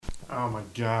Oh my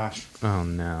gosh. Oh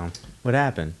no. What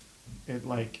happened? It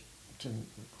didn't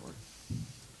record.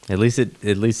 At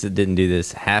least it didn't do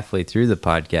this halfway through the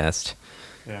podcast.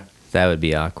 Yeah. That would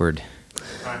be awkward.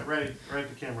 All right, ready. Ready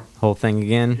for the camera. Whole thing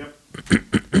again?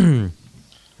 Yep.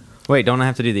 Wait, don't I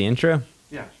have to do the intro?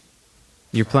 Yeah.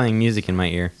 You're playing music in my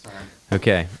ear. Sorry.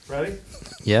 Okay. Ready?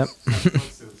 Yep.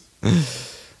 Let's do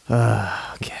this.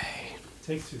 Okay.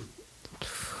 Take two.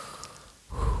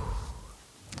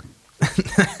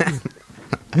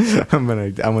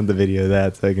 I want the video of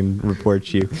that so I can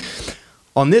report you.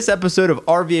 On this episode of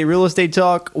RVA Real Estate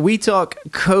Talk, we talk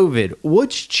COVID,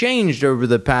 what's changed over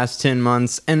the past 10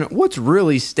 months, and what's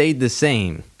really stayed the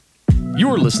same.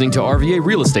 You're listening to RVA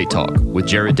Real Estate Talk with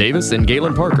Jared Davis and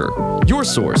Galen Parker, your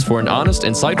source for an honest,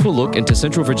 insightful look into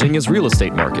Central Virginia's real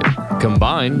estate market.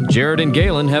 Combined, Jared and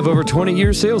Galen have over 20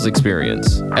 years sales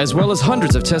experience, as well as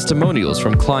hundreds of testimonials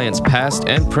from clients past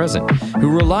and present who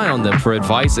rely on them for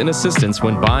advice and assistance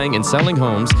when buying and selling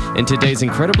homes in today's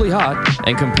incredibly hot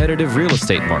and competitive real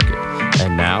estate market.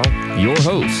 And now, your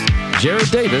hosts, Jared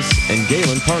Davis and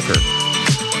Galen Parker.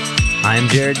 I'm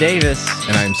Jared Davis.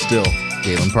 And I'm still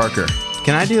Galen Parker.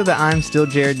 Can I do the I'm still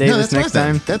Jared Davis next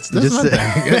time? That's my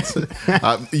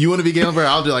thing. You want to be Galen Parker?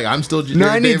 I'll do I'm still Jared Davis. No,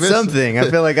 I need something.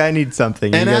 I feel like I need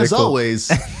something. And as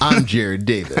always, I'm Jared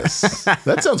Davis.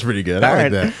 That sounds pretty good. I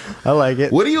like that. I like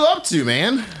it. What are you up to,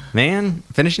 man? Man,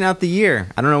 finishing out the year.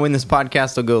 I don't know when this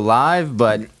podcast will go live,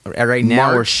 but right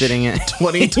now we're sitting at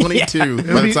 2022. By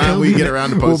the time we get around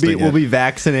to posting we'll be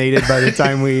vaccinated by the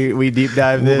time we deep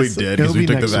dive this. We'll be dead because we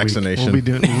took the vaccination.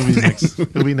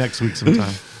 It'll be next week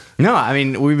sometime. No, I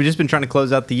mean, we've just been trying to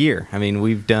close out the year. I mean,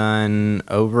 we've done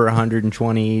over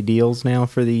 120 deals now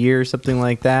for the year, something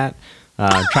like that.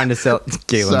 Trying to sell.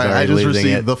 Galen's Sorry, I just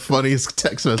received it. the funniest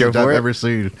text message I've ever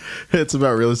seen. It's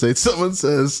about real estate. Someone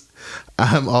says,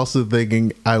 I'm also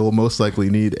thinking I will most likely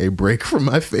need a break from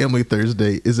my family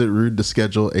Thursday. Is it rude to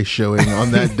schedule a showing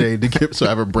on that day so I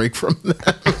have a break from them?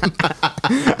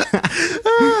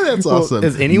 That's awesome.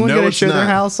 Is anyone going to show their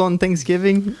house on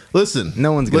Thanksgiving? Listen.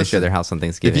 No one's going to show their house on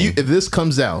Thanksgiving. If this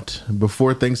comes out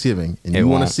before Thanksgiving and you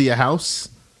want to see a house,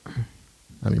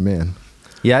 I mean, man.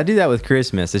 Yeah, I do that with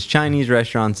Christmas. It's Chinese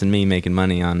restaurants and me making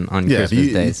money on Christmas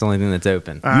Day. It's the only thing that's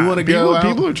open. You want to go out?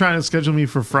 People are trying to schedule me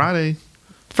for Friday.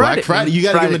 Black Friday. You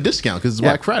got to give them a discount because it's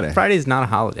Black Friday. Friday's not a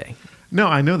holiday. No,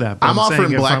 I know that. But I'm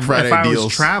offering Black Friday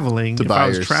deals if I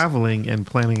was traveling and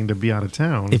planning to be out of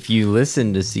town. If you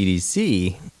listen to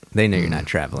CDC, they know you're not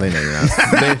traveling. They know you're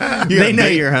not. They know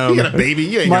you're home. You got a baby.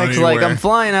 You ain't Mike's going like, I'm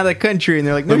flying out of the country, and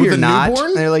they're like, no, you're not.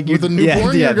 Newborn? They're like, with a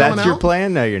newborn. Yeah, that's out? your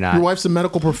plan. No, you're not. Your wife's a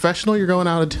medical professional. You're going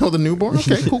out with a newborn.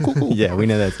 Okay, cool. Yeah, we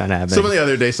know that's not happening. Some of the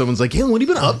other day, someone's like, "Hey, what have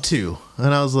you been up to?"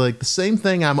 And I was like, "The same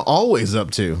thing I'm always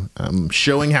up to. I'm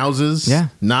showing houses. Yeah,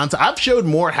 I've showed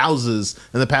more houses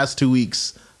in the past 2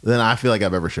 weeks than I feel like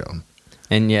I've ever shown."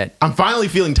 And yet, I'm finally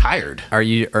feeling tired. Are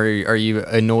you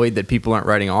annoyed that people aren't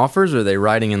writing offers, or are they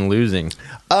writing and losing?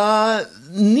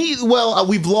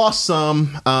 We've lost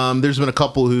some. There's been a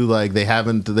couple who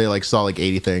they saw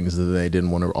 80 things and they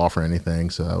didn't want to offer anything.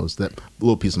 So that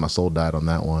little piece of my soul died on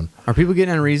that one. Are people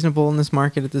getting unreasonable in this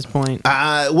market at this point?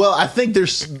 I think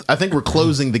we're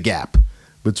closing the gap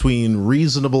between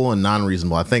reasonable and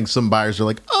non-reasonable. I think some buyers are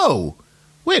like, oh,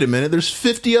 wait a minute, there's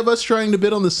 50 of us trying to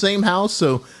bid on the same house,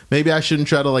 so maybe I shouldn't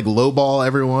try to lowball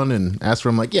everyone and ask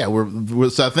for them.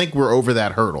 So I think we're over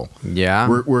that hurdle. Yeah,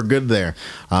 we're good there.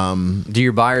 Do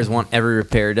your buyers want every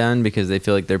repair done because they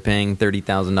feel like they're paying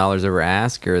 $30,000 over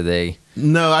ask, or are they?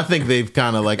 No, I think they've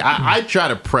kind of I try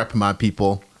to prep my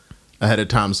people ahead of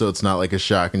time so it's not like a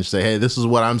shock and just say, hey, this is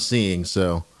what I'm seeing,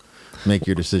 so make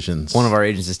your decisions. One of our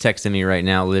agents is texting me right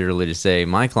now, literally to say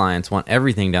my clients want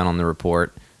everything done on the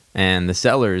report, and the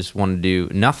sellers want to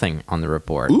do nothing on the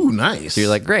report. Ooh, nice. So you're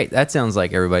like, great. That sounds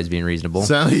like everybody's being reasonable.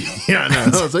 Yeah, I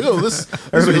know. It's like, oh, this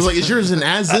was like, is yours an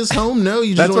as-is home? No,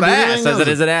 you just that's don't what do I anything? asked.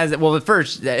 Is it as? Well, at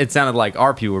first, it sounded like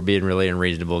our people were being really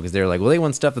unreasonable because they were like, well, they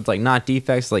want stuff that's not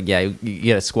defects. Like, yeah,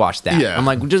 you got to squash that. Yeah, I'm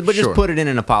like, just put it in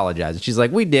and apologize. And she's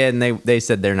like, we did, and they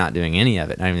said they're not doing any of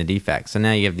it, not even the defects. So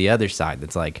now you have the other side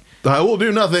that's like, I will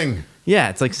do nothing. Yeah,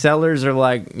 it's like sellers are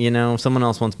like, someone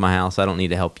else wants my house. I don't need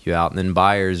to help you out. And then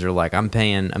buyers are like, I'm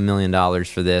paying $1 million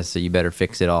for this, so you better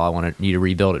fix it all. I want you to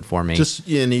rebuild it for me.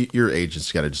 Your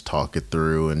agent's got to just talk it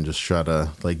through and just try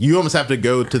to, you almost have to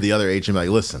go to the other agent and be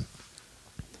like, listen,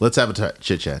 let's have a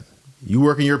chit chat. You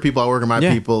work in your people, I work in my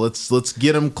people. Let's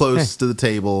get them close to the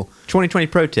table. 2020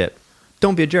 pro tip: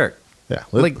 don't be a jerk. Yeah.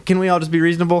 Like, can we all just be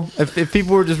reasonable? If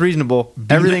people were just reasonable,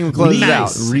 everything would close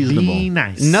out. Reasonable. Be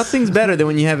nice. Nothing's better than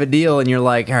when you have a deal and you're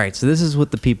like, all right, so this is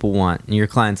what the people want. And your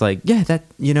client's like, yeah, that,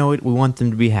 we want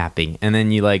them to be happy. And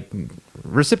then you like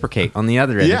reciprocate on the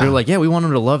other end. Yeah. They're like, yeah, we want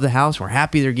them to love the house. We're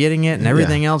happy they're getting it and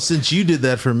everything else. Since you did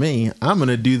that for me, I'm going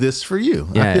to do this for you.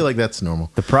 Yeah. I feel like that's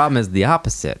normal. The problem is the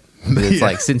opposite. It's Yeah.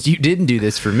 like, since you didn't do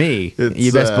this for me, It's,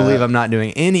 you best believe I'm not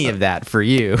doing any of that for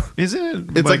you.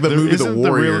 Isn't it? It's like the movie The isn't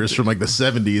Warriors from like the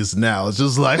 70s now. It's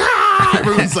just like,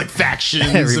 everyone's like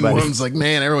factions. Everybody. And one's like,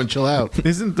 man, everyone chill out.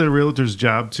 Isn't the realtor's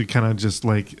job to kind of just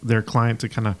like their client to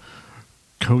kind of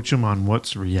coach them on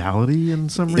what's reality in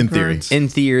some In theory. regards? In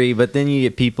theory, but then you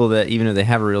get people that even if they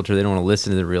have a realtor, they don't want to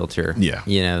listen to the realtor. Yeah.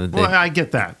 Well, I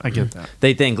get that. I get that.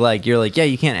 They think like you're like, yeah,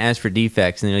 you can't ask for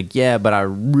defects, and they're like, yeah, but I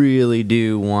really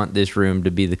do want this room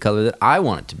to be the color that I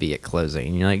want it to be at closing.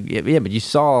 And you're like, yeah, but you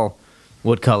saw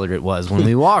what color it was when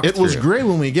we walked. It was through. gray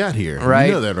when we got here. Right.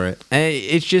 You know that, right? And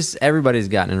it's just everybody's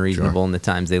gotten unreasonable in the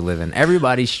times they live in.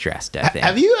 Everybody's stressed. I think.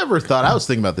 Have you ever thought, I was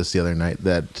thinking about this the other night,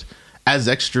 that as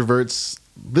extroverts,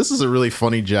 this is a really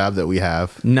funny job that we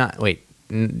have. Not wait.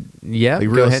 Yeah, Like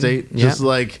go real ahead. estate. Yeah. Just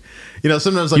like,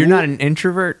 sometimes like. You're not an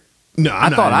introvert. No, I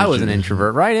I'm thought not I was an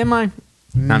introvert, right? Am I?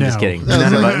 No, I'm just No. kidding.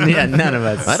 None of us. Yeah, none of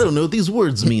us. I don't know what these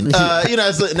words mean.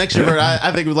 As an extrovert,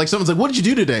 I think like someone's like, "What did you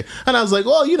do today?" And I was like,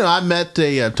 "Well, I met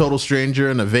a total stranger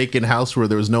in a vacant house where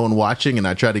there was no one watching, and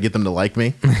I tried to get them to like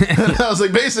me." And I was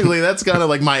like, basically, that's kind of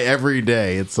like my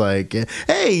everyday. It's like,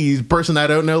 "Hey, person I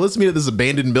don't know, let's meet at this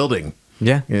abandoned building."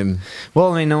 Yeah. And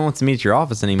Well, I mean, no one wants to meet at your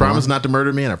office anymore. promise not to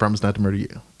murder me, and I promise not to murder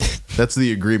you. That's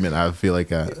the agreement I feel like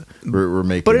we're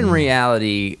making. But in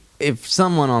reality, if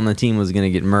someone on the team was going to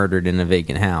get murdered in a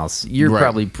vacant house, you're Right.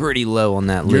 probably pretty low on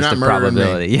that You're list not of murdering me.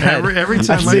 probability. Yeah. Every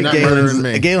time You're not murdering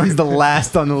me. Galen's the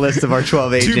last on the list of our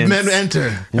 12 agents. 2 men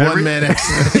enter, 1 man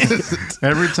exit.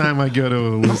 Every time I go to a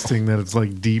listing that it's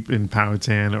like deep in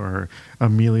Powhatan or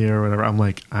Amelia or whatever, I'm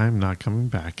like, I'm not coming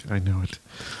back. I know it.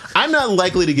 I'm not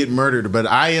likely to get murdered, but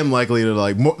I am likely to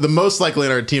the most likely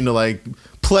in our team to like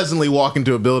pleasantly walk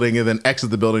into a building and then exit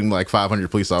the building like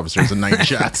 500 police officers and 9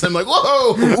 shots. I'm like,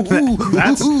 whoa!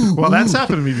 That's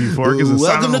happened to me before. Because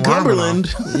Welcome to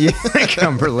Cumberland. Yeah,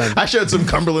 Cumberland. I showed some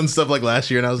Cumberland stuff like last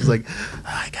year, and I was like,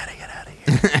 I gotta get out of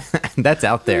here. That's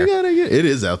out there. It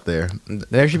is out there.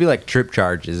 There should be like trip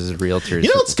charges as realtors.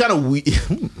 It's kind of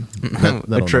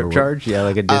weird. a trip charge? Yeah,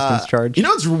 like a distance charge.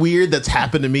 It's weird that's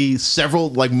happened to me several,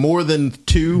 like more than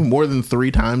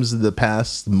 3 times in the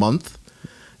past month.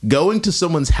 Going to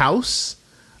someone's house,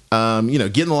 getting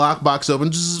the lockbox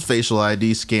open, just facial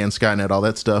ID, scan, Skynet, all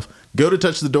that stuff. Go to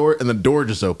touch the door, and the door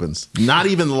just opens. Not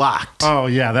even locked. Oh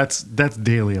yeah, that's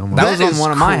daily almost. that that was on is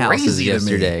one of my crazy houses to me.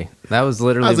 yesterday. That was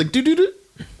literally I was like, doo.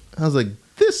 I was like,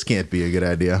 this can't be a good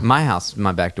idea. my house.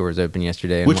 My back door was open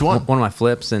yesterday. Which one? One of my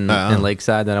flips in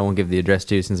Lakeside that I won't give the address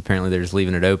to, since apparently they're just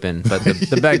leaving it open. But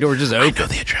the back door was just I open. know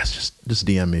the address. Just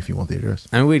DM me if you want the address.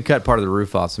 I mean, we'd cut part of the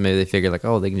roof off, so maybe they figured like,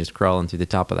 oh, they can just crawl in through the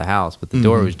top of the house. But the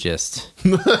door was just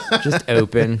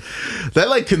open. That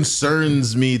like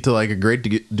concerns me to like a great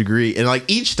degree. And like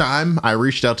each time I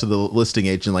reached out to the listing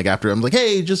agent, like after I'm like,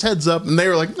 hey, just heads up, and they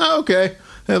were like, oh, okay.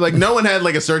 And like no one had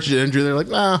like a search and entry. They're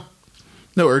like,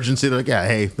 no urgency. They're like, yeah,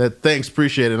 hey, thanks,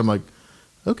 appreciate it. I'm like,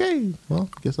 okay, well,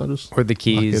 guess I'll just Or the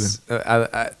keys.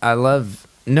 I love.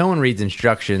 No one reads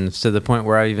instructions to the point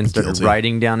where I even started Guilty.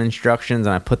 writing down instructions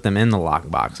and I put them in the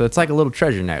lockbox. So it's like a little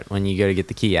treasure note when you go to get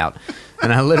the key out.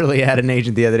 And I literally had an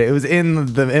agent the other day. It was in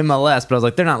the MLS, but I was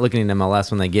like, they're not looking at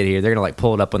MLS when they get here. They're gonna like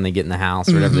pull it up when they get in the house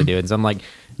or whatever they do. And so I'm like,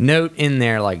 note in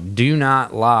there like, do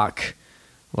not lock,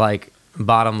 like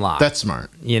bottom lock. That's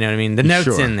smart. You know what I mean? The note's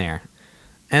Sure. in there.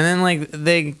 And then like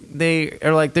they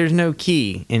are like, there's no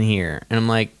key in here. And I'm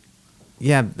like,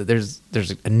 yeah, there's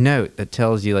a note that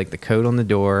tells you like the code on the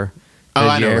door. Oh,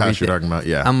 tells I you know what house everything. you're talking about.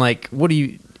 Yeah. I'm like, what do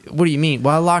you mean?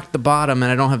 Well, I locked the bottom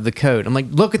and I don't have the code. I'm like,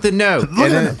 look at the note.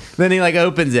 And then he like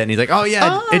opens it and he's like, oh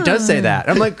yeah, it does say that.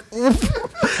 I'm like,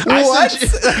 what?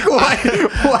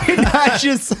 Why not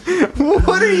just?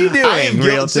 What are you doing, I am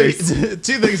guilty. realtors?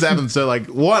 2 things happened. So, like,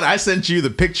 one, I sent you the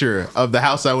picture of the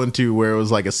house I went to where it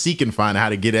was like a seek and find how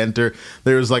to get enter.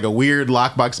 There was like a weird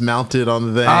lockbox mounted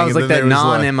on the thing. I was and like then that there was,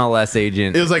 like- non-MLS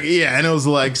agent. It was like, yeah, and it was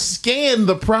like, scan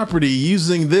the property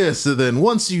using this, and then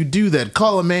once you do that,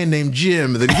 call a man named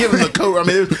Jim, and then give him the code. I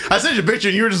mean, I sent you a picture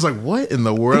and you were just like, what in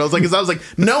the world? I was like,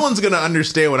 no one's going to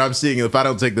understand what I'm seeing if I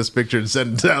don't take this picture and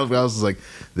send it to the house. Like,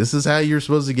 this is how you're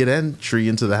supposed to get entry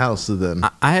into the house. So then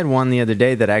I had one the other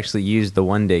day that actually used the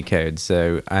 1-day code.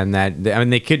 So, and that, I mean,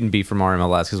 they couldn't be from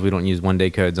RMLS because we don't use 1-day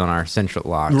codes on our central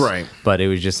locks. Right. But it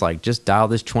was just like, just dial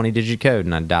this 20-digit code.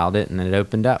 And I dialed it and it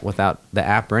opened up without the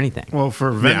app or anything. Well,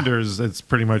 for vendors, it's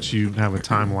pretty much you have a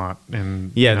time lot,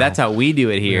 and Yeah, that's how we do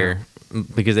it here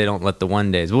because they don't let the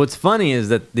 1 days. But what's funny is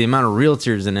that the amount of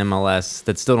realtors in MLS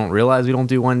that still don't realize we don't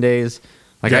do 1 days.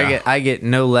 Like I get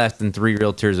no less than 3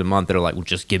 realtors a month that are like, well,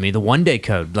 just give me the 1-day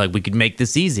code. Like we could make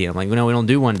this easy. I'm like, no, we don't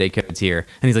do 1-day codes here.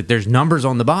 And he's like, there's numbers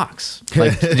on the box.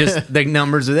 Like just the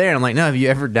numbers are there. And I'm like, no, have you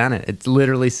ever done it? It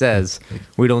literally says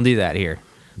we don't do that here.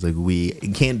 it's like, we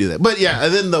can't do that. But yeah,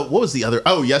 and then what was the other?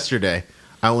 Oh, yesterday.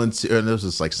 I went to, and this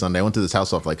was like Sunday. I went to this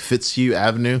house off like Fitzhugh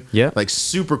Avenue. Yeah. Like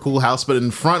super cool house, but in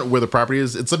front where the property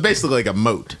is, it's basically like a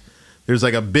moat. There's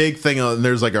like a big thing, and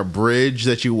there's like a bridge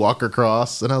that you walk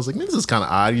across. And I was like, this is kind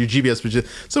of odd. Your GPS bridge.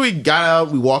 So we got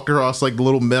out, we walked across like the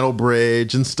little metal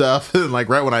bridge and stuff. And like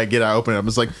right when I open it up,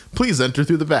 it's like, please enter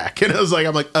through the back. And I was like,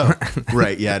 oh,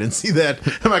 right. Yeah, I didn't see that.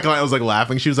 And my client was like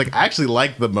laughing. She was like, I actually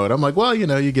like the moat. I'm like, well,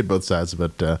 you get both sides.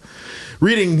 But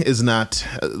reading is not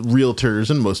realtors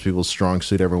and most people's strong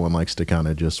suit. Everyone likes to kind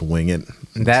of just wing it.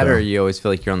 That or you always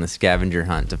feel like you're on the scavenger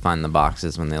hunt to find the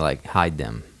boxes when they like hide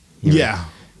them.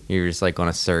 You're just like on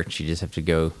a search. You just have to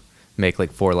go make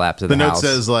like 4 laps of the house. The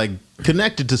note says like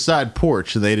connected to side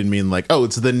porch. And they didn't mean like, oh,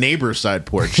 it's the neighbor's side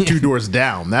porch 2 doors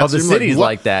down. That's well, the city's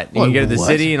like that. You can go to the what?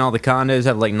 city and all the condos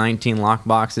have like 19 lock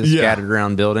boxes scattered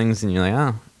around buildings. And you're like,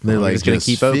 oh, they're I'm like, just going to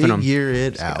keep opening them. Figure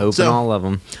it out. Open all of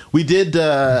them. We did,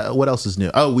 what else is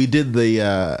new? Oh, we did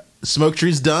the smoke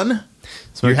trees done.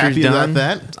 You're happy about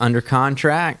that? It's under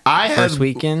contract. First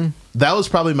weekend. That was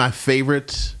probably my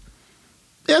favorite.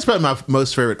 Yeah, it's probably my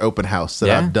most favorite open house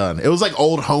that I've done. It was like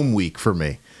old home week for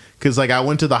me. Because like I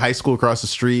went to the high school across the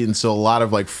street, and so a lot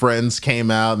of like friends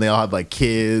came out, and they all had like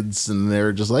kids, and they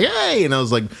were just like, hey, and I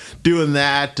was like doing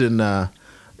that. And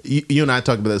you and I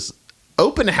talked about this.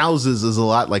 Open houses is a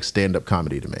lot like stand-up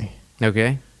comedy to me.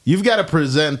 Okay. You've got to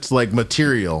present like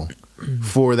material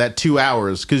for that 2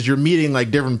 hours because you're meeting like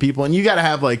different people, and you got to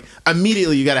have like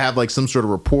immediately you got to have like some sort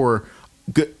of rapport.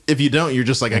 If you don't, you're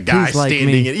just like a guy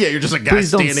standing in. Yeah, you're just a guy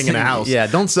standing in a house. Yeah,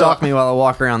 don't stalk me while I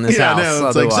walk around this house. No,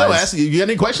 it's like, so ask you got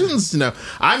any questions? No,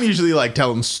 I'm usually like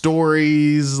telling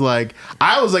stories. Like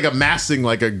I was like amassing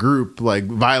like a group, like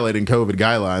violating COVID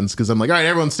guidelines because I'm like, all right,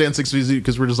 everyone stand 6 feet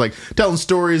because we're just like telling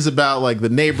stories about like the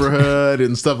neighborhood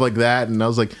and stuff like that. And I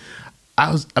was like,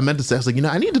 I meant to say, I was like,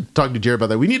 I need to talk to Jared about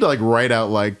that. We need to like write out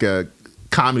like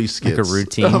comedy skits, like a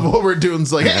routine of what we're doing.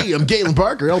 It's like, hey, I'm Galen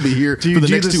Parker. I'll be here for the next 2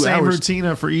 hours. Do you do the same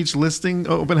routine for each listing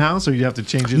open house, or you have to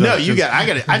change it? No,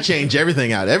 I change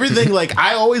everything out. Everything like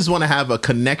I always want to have a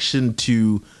connection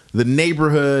to the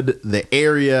neighborhood, the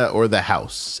area, or the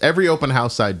house. Every open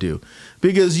house I do.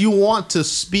 Because you want to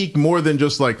speak more than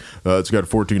just like, it's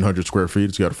got 1,400 square feet,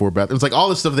 it's got 4 bathrooms. It's like all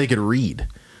this stuff they could read.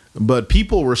 But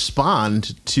people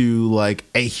respond to like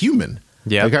a human.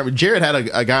 Yeah, like Jared had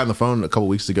a guy on the phone a couple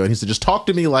weeks ago, and he said, "Just talk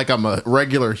to me like I'm a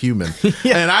regular human."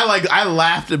 And I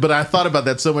laughed, but I thought about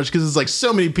that so much because it's like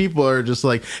so many people are just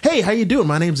like, "Hey, how you doing?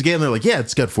 My name's Galen." They're like, "Yeah,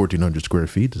 it's got 1,400 square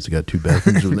feet. It's got 2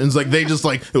 bathrooms." And it's like they just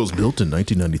like it was built in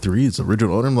 1993. It's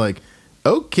original owner. I'm like,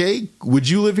 okay, would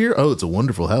you live here? Oh, it's a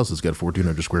wonderful house. It's got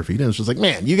 1,400 square feet, and it's just like,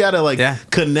 man, you gotta like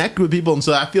connect with people. And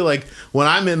so I feel like when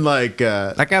I'm in like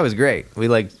that guy was great. We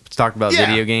like talked about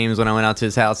video games when I went out to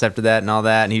his house after that and all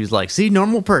that, and he was like, see,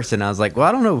 normal person. I was like, well,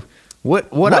 I don't know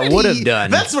what I would have done.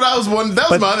 That's what I was wondering.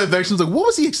 That was my other thing. I was like, what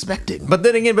was he expecting? But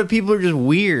then again, people are just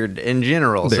weird in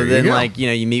general. So then like,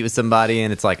 you meet with somebody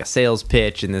and it's like a sales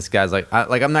pitch, and this guy's like, I'm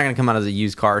not going to come out as a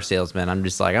used car salesman. I'm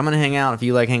just like, I'm going to hang out. If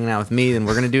you like hanging out with me, then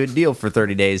we're going to do a deal for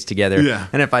 30 days together. Yeah.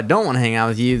 And if I don't want to hang out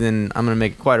with you, then I'm going to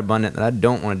make it quite abundant that I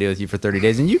don't want to deal with you for 30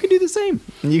 days. And you can do the same.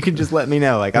 And you can just let me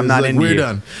know. Like, I'm not into you. We're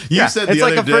done. You said the it's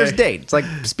other like a day, first date. It's like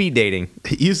speed dating.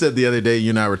 You said the other day, you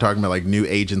and I were talking about like new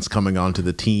agents coming onto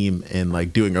the team and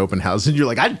like doing open houses. And you're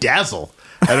like, I dazzle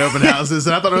at open houses.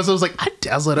 And I thought I was like, I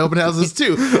dazzle at open houses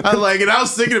too. And I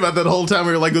was thinking about that whole time.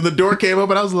 We were like, when the door came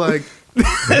open, I was like,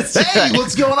 hey,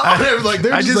 what's going on? Like,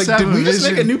 they're just like, did we just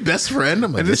make a new best friend?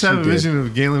 I'm like, I just have a vision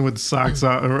of Galen with socks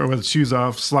off or with shoes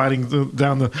off, sliding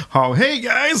down the hall. Hey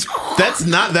guys, that's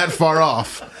not that far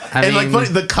off. I mean, like, funny,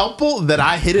 the couple that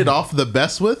I hit it off the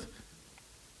best with,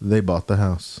 they bought the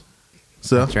house.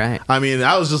 So That's right. I mean,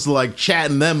 I was just like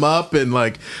chatting them up, and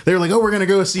like they were like, "Oh, we're gonna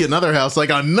go see another house."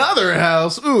 Like another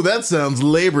house? Ooh, that sounds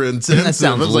labor intensive. That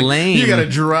sounds I was like, lame. You got to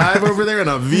drive over there in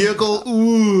a vehicle.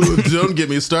 Ooh, don't get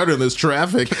me started on this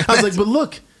traffic. I was like, but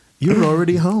look. You're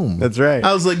already home. That's right.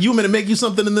 I was like, you want me to make you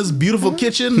something in this beautiful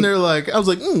kitchen? And they're like, I was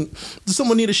like, does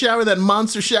someone need a shower? That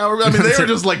monster shower? I mean, they were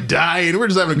just like dying. We're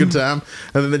just having a good time.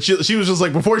 And then she was just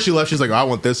like, before she left, she's like, oh, I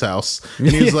want this house. And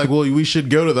he was like, well, we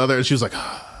should go to the other. And she was like,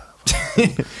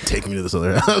 take me to this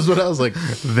other house. But I was like,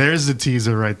 There's the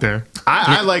teaser right there.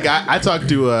 I talked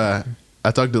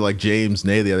to like James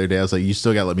Nay the other day. I was like, you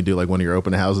still got to let me do like one of your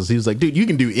open houses. He was like, dude, you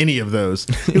can do any of those.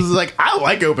 He was like, I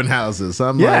like open houses.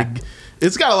 I'm like,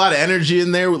 it's got a lot of energy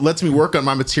in there. It lets me work on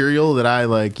my material that I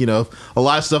like, a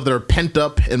lot of stuff that are pent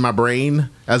up in my brain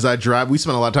as I drive. We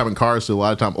spend a lot of time in cars, so a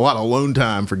lot of alone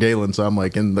time for Galen. So I'm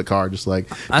like in the car, just like.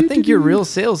 I think your real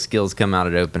sales skills come out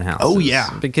at open houses. Oh,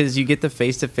 yeah. Because you get the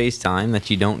face-to-face time that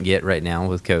you don't get right now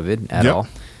with COVID at Yep. all.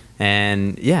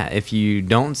 And yeah, if you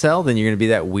don't sell, then you're going to be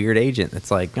that weird agent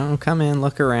that's like, oh, come in,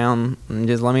 look around, and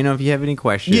just let me know if you have any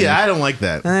questions. Yeah, I don't like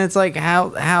that. And it's like,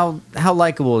 how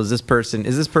likable is this person?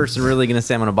 Is this person really going to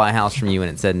say, I'm going to buy a house from you when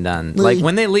it's said and done? Like,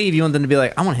 when they leave, you want them to be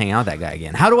like, I want to hang out with that guy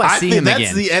again. How do I see him again?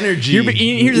 That's the energy.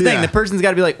 Here's the thing. Yeah. The person's got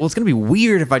to be like, well, it's going to be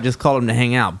weird if I just called him to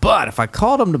hang out. But if I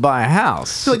called him to buy a house.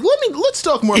 So like, let's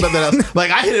talk more about that house. Like,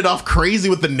 I hit it off crazy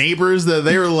with the neighbors that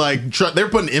they were like, they're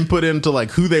putting input into like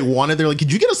who they wanted. They're like,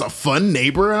 could you get us a fun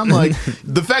neighbor? And I'm like,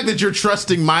 the fact that you're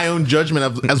trusting my own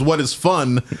judgment as what is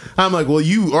fun, I'm like, well,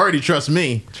 you already trust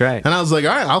me. That's right. And I was like,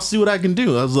 all right, I'll see what I can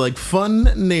do. I was like, fun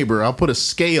neighbor. I'll put a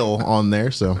scale on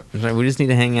there. So We just need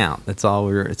to hang out. That's all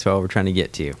we're trying to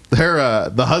get to.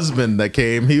 the husband that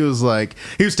came, he was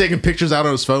taking pictures out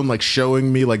on his phone, like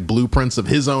showing me like blueprints of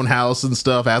his own house and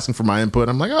stuff, asking for my input.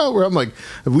 I'm like,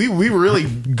 we really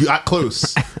got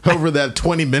close over that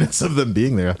 20 minutes of them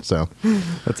being there. So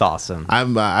That's awesome.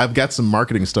 I've got some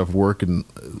marketing stuff working.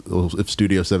 If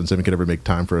Studio 77 could ever make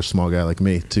time for a small guy like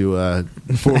me to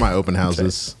for my open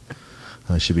houses,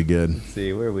 should be good. Let's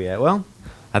see, where are we at? Well,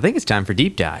 I think it's time for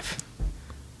deep dive.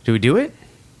 Do we do it?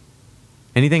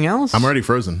 Anything else? I'm already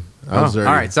frozen. All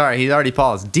right, sorry, he's already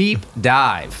paused. Deep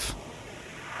dive.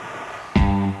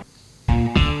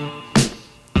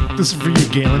 This is for you,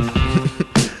 Galen.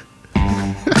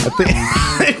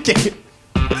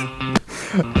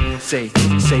 Say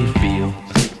feel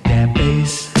that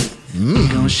bass. We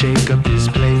gon' shake up this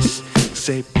place.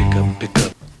 Say pick up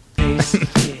pace.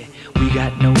 Yeah, we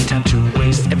got no time to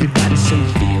waste. Everybody say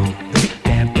feel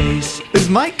that bass. Is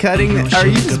Mike cutting? Are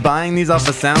you just buying these off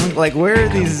of Sound? Like, where are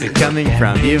these coming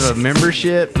from? Do you have a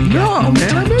membership? No,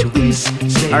 man, I make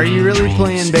these. Are you really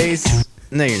playing bass?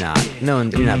 No, you're not. No,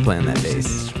 you're not playing that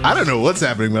bass. I don't know what's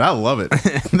happening, but I love it.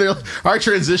 Our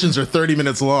transitions are 30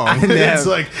 minutes long. I know. It's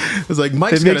like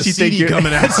Mike's got a CD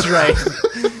coming out. That's right.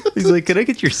 He's like, "Can I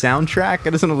get your soundtrack? I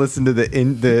just want to listen to the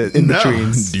in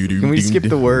betweens. Can we skip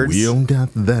the words? We don't got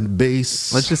that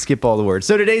bass. Let's just skip all the words."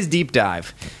 So today's deep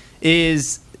dive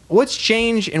is what's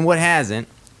changed and what hasn't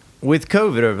with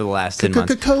COVID over the last 10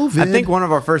 months. COVID. I think one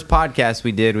of our first podcasts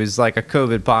we did was like a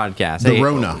COVID podcast. The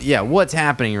Rona. Yeah, what's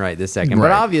happening right this second. But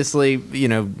Right. obviously,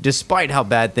 despite how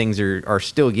bad things are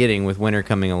still getting with winter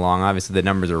coming along, obviously the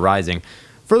numbers are rising.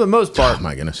 For the most part, Oh,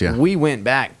 my goodness, yeah. we went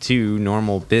back to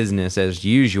normal business as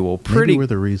usual. Pretty Maybe we're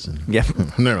the reason. Yeah.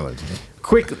 Never mind.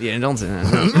 quickly. Yeah, don't say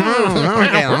that.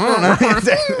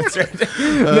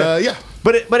 Yeah.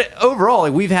 But overall,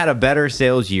 like, we've had a better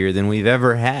sales year than we've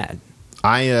ever had.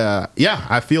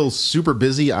 I feel super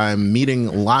busy. I'm meeting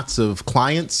lots of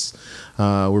clients.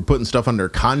 We're putting stuff under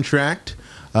contract.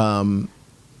 As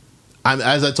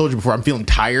I told you before, I'm feeling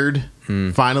tired.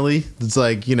 Finally, it's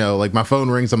like like my phone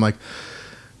rings. I'm like,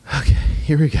 okay,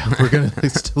 here we go. We're gonna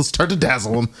let's start to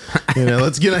dazzle them.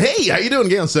 Let's get. Hey, how you doing,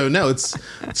 Gail? So no, it's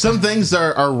some things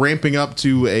are ramping up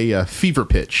to a fever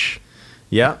pitch.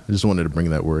 Yeah. I just wanted to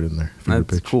bring that word in there. Fever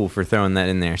That's pitch. cool for throwing that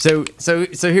in there. So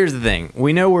here's the thing.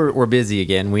 We know we're busy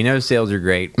again. We know sales are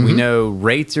great. We know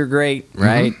rates are great,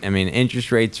 right? I mean,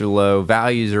 interest rates are low,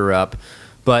 values are up.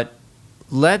 But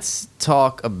let's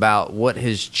talk about what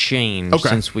has changed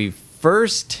since we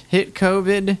first hit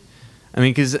COVID. I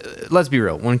mean, because let's be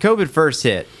real. When COVID first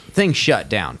hit, things shut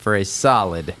down for a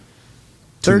solid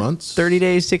 2 months? 30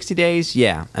 days, 60 days.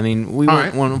 Yeah. I mean, we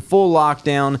went on full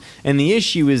lockdown. And the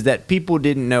issue is that people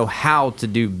didn't know how to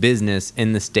do business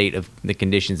in the state of the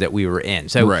conditions that we were in.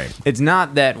 So Right. it's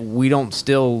not that we don't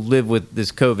still live with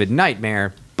this COVID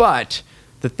nightmare, but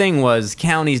the thing was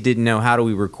counties didn't know, how do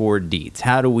we record deeds?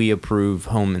 How do we approve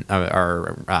home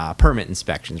permit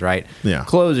inspections, right? Yeah.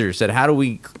 Closers said, how do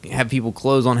we have people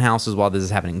close on houses while this is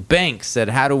happening? Banks said,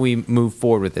 how do we move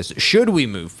forward with this? Should we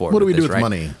move forward What do with we do this, with right?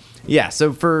 money? Yeah,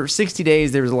 so for 60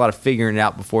 days, there was a lot of figuring it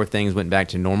out before things went back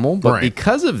to normal. But Right.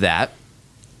 because of that,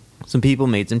 some people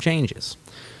made some changes.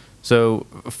 So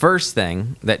first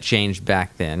thing that changed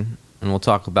back then, and we'll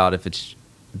talk about if it's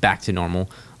back to normal,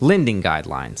 lending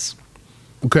guidelines.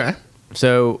 Okay.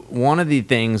 So one of the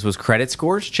things was credit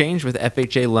scores changed with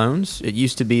FHA loans. It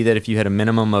used to be that if you had a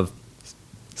minimum of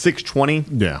 620,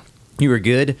 Yeah. you were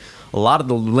good. A lot of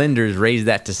the lenders raised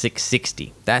that to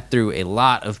 660. That threw a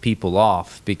lot of people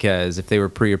off because if they were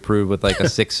pre-approved with like a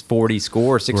 640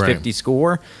 score or 650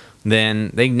 score, then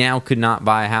they now could not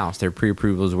buy a house. Their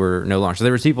pre-approvals were no longer. So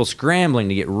there was people scrambling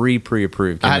to get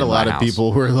pre-approved. I had a lot of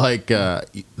people who were like,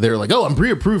 they're like, oh, I'm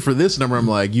pre-approved for this number. I'm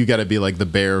like, you got to be like the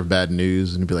bearer of bad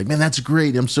news and be like, man, that's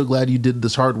great. I'm so glad you did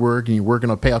this hard work and you're working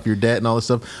to pay off your debt and all this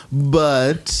stuff.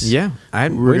 But yeah, I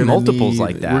had we're gonna multiples need-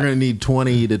 like that. We're going to need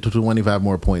 20 to 25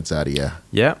 more points out of you.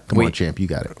 Yeah, Come on, champ, you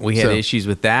got it. We had So- issues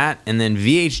with that, and then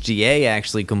VHGA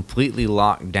actually completely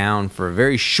locked down for a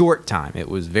very short time. It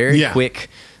was very Yeah. quick,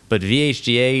 but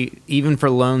VHGA, even for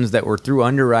loans that were through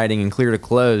underwriting and clear to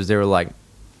close, they were like,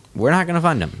 we're not going to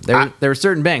fund them. There were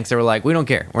certain banks that were like, we don't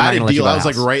care. We're I not had going a to let you deal. buy I a was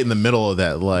like house. right in the middle of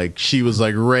that. Like she was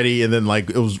like ready, and then like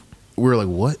it was. We were like,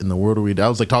 what in the world are we? I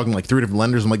was like talking to like 3 different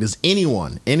lenders. I'm like, does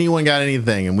anyone got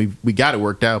anything? And we got it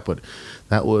worked out, but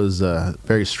that was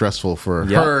very stressful for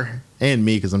Yeah. her and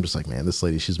me because I'm just like, man, this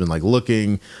lady, she's been like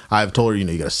looking. I've told her,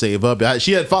 you got to save up.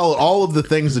 She had followed all of the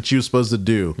things that she was supposed to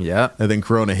do. Yeah. And then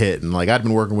Corona hit, and like I'd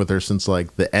been working with her since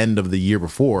like the end of the year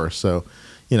before. So,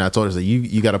 I told her that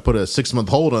you got to put a 6-month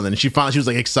hold on it. And she was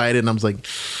like excited, and I was like,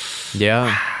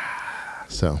 Yeah.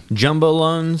 so. Jumbo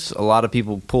loans, a lot of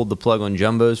people pulled the plug on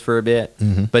jumbos for a bit.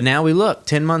 Mm-hmm. But now we look,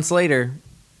 10 months later,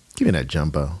 Give me that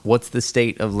jumbo. what's the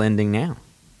state of lending now?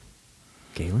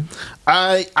 Galen?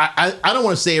 I don't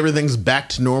want to say everything's back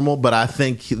to normal, but I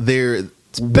think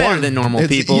it's better than normal,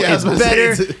 people. I was It's about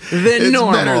to say, better than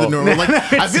normal. Better than normal. Like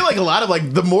I feel like a lot of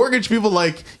like the mortgage people,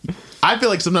 like I feel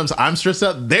like sometimes I'm stressed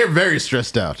out. They're very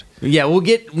stressed out. Yeah, we'll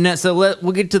get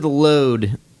to the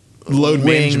load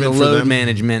Management the for load them.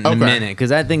 management in a Okay. minute,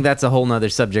 because I think that's a whole nother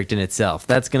subject in itself.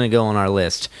 That's going to go on our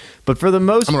list. But for the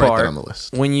most I'm gonna write that part, on the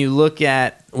list. when you look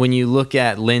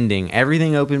at lending,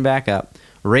 everything opened back up.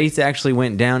 Rates actually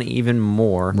went down even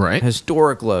more. Right.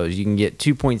 Historic lows. You can get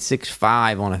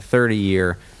 2.65 on a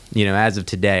 30-year. As of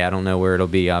today, I don't know where it'll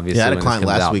be. Obviously, Yeah, I had a when this client comes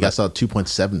last out, week. I but- saw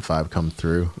 2.75 come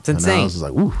through. It's insane. And I was just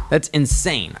like, ooh. That's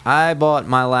insane. I bought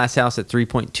my last house at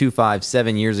 3.25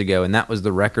 7 years ago, and that was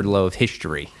the record low of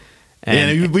history.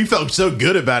 And we felt so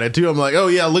good about it too. I'm like, oh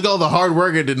yeah, look at all the hard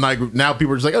work it did. And like now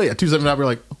people are just like, oh yeah, 2.75. We're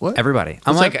like, what? Everybody.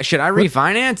 I'm It's like, should I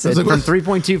refinance it It's like, from what?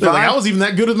 3.25? They're like, I was even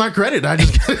that good with my credit. I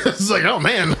just it's like, oh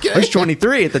man. Okay. I was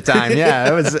 23 at the time. Yeah,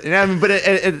 it was. But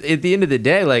at the end of the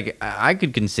day, like I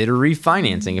could consider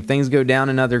refinancing if things go down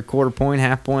another quarter point,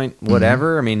 half point,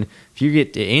 whatever. I mean, if you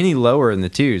get any lower in the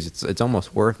twos, it's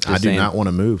almost worth. Just I do saying. not want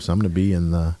to move, so I'm going to be in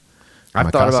the. I've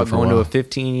my thought casa about for going to a while.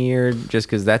 15-year just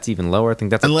because that's even lower. I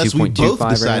think that's Unless like we 2.25 both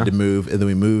decide right to now. move and then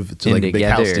we move to like a big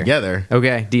house together.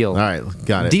 Okay, deal. All right,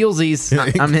 got it. Dealsies.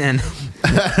 I'm in.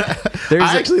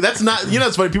 Actually, that's not.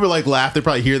 It's funny. People like laugh. They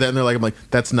probably hear that and they're like, "I'm like,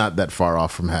 that's not that far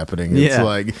off from happening." It's Yeah.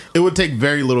 like it would take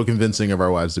very little convincing of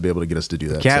our wives to be able to get us to do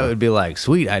that. Kat so. would be like,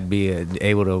 sweet, I'd be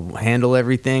able to handle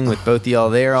everything with both of y'all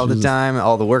there all the time.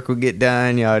 All the work would get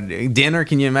done. Dinner,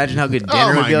 can you imagine how good dinner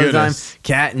would my go all the time? goodness.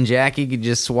 Kat and Jackie could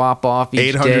just swap off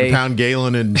each 800-pound day.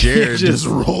 Galen and Jared just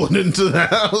rolling into the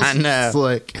house. I know. It's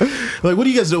like, what do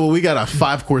you guys do? Well, we got a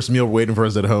 5-course meal waiting for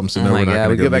us at home, so Oh no, my we're not God, going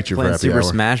we to go back meet to you for playing happy Super hour.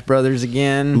 Smash Brothers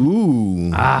again.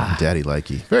 Ooh, daddy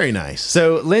likey. Very nice.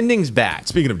 So lending's back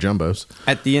Speaking of jumbos,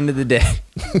 at the end of the day.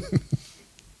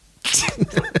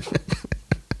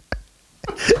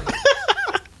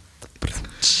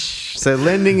 So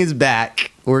lending is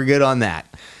back. We're good on that.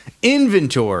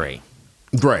 Inventory.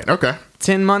 right? Okay,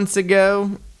 10 months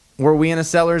ago, were we in a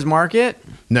seller's market?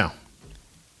 no.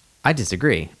 I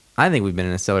disagree. I think we've been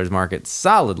in a seller's market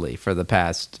solidly for the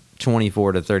past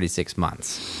 24 to 36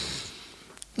 months.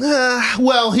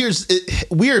 Well, we are. You such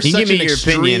give me an your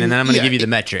extreme, opinion, and then I'm gonna give you the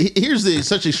metric. Here's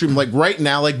such extreme. Like right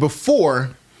now, like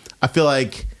before, I feel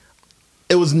like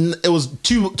it was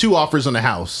two offers on a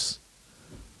house.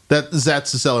 That's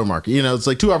the seller market. It's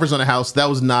like 2 offers on a house. That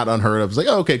was not unheard of. It's like,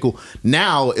 oh, okay, cool.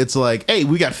 Now it's like, hey,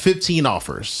 we got 15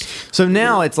 offers. So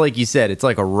now it's like you said, it's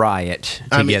like a riot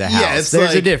to get a house.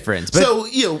 There's a like- difference. But So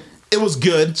It was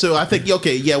good. So I think,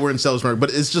 okay, yeah, we're in seller's market,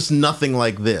 but it's just nothing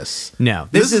like this. No.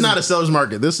 This is not a seller's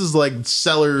market. This is like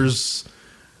sellers,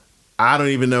 I don't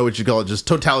even know what you call it, just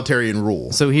totalitarian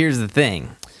rule. So here's the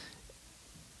thing.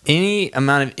 Any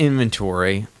amount of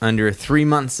inventory under a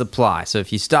 3-month supply. So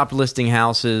if you stopped listing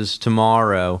houses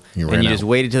tomorrow and you just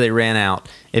waited till they ran out,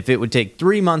 if it would take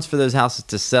 3 months for those houses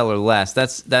to sell or less,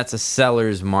 that's a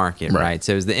seller's market, right?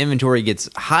 So as the inventory gets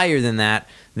higher than that,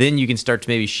 then you can start to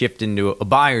maybe shift into a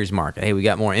buyer's market. Hey, we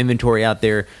got more inventory out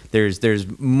there. There's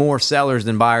more sellers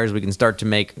than buyers. We can start to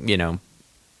make,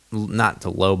 not to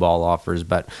lowball offers,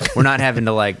 but we're not having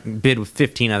to like bid with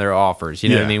 15 other offers. You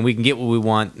know what I mean? We can get what we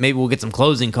want. Maybe we'll get some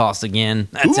closing costs again.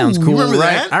 That sounds cool, remember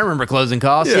right? that? I remember closing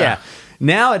costs. Yeah.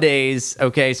 Nowadays,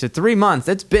 okay, so 3 months,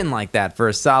 it's been like that for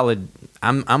a solid,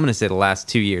 I'm going to say the last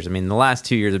 2 years. I mean, the last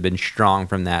 2 years have been strong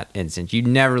from that instance. You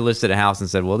never listed a house and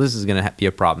said, well, this is going to be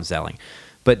a problem selling.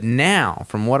 But now,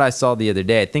 from what I saw the other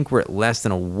day, I think we're at less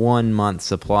than a 1 month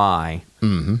supply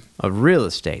of real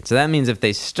estate. So that means if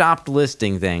they stopped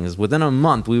listing things within a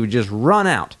month, we would just run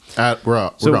out. We're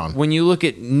So gone. when you look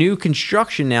at new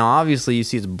construction now, obviously you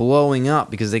see it's blowing up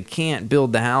because they can't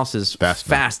build the houses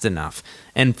fast enough.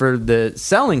 And for the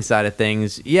selling side of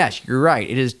things, yes, you're right.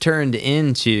 It has turned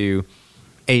into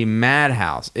a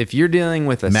madhouse. If you're dealing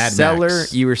with a Mad seller,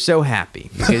 Max. you are so happy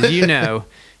because you know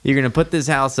you're going to put this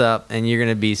house up and you're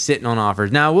going to be sitting on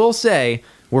offers. Now, I will say,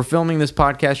 we're filming this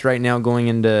podcast right now going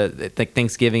into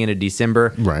Thanksgiving into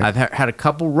December. Right. I've had a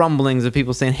couple rumblings of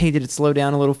people saying, hey, did it slow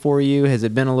down a little for you? Has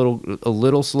it been a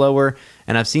little slower?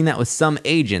 And I've seen that with some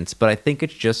agents, but I think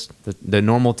it's just the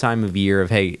normal time of year of,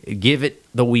 hey, give it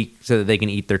the week so that they can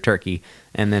eat their turkey.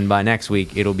 And then by next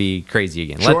week, it'll be crazy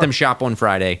again. Sure. Let them shop on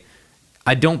Friday.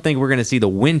 I don't think we're going to see the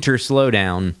winter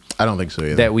slowdown I don't think so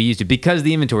either. that we used to, because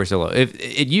the inventory is so low. If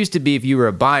it used to be, if you were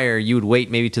a buyer, you would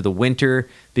wait maybe to the winter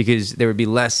because there would be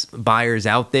less buyers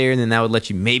out there, and then that would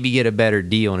let you maybe get a better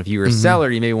deal. And if you were a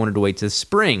seller, you maybe wanted to wait to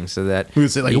spring so that we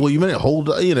would say like, well, you might hold,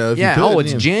 if you could.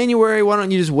 it's January. Why don't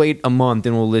you just wait a month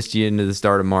and we'll list you into the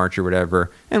start of March or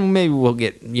whatever, and maybe we'll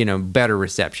get better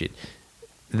reception.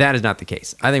 That is not the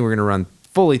case. I think we're going to run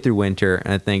fully through winter,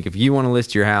 and I think if you want to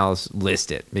list your house,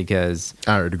 list it, because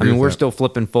I would agree with we're that. still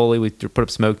flipping fully. We put up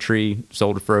Smoke Tree,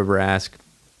 sold it for over ask.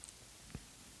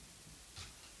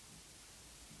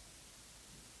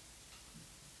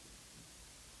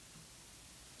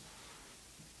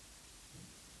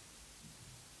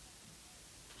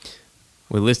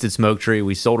 We listed Smoke Tree.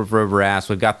 We sold it for over ask.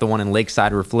 We've got the one in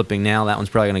Lakeside we're flipping now. That one's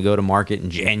probably going to go to market in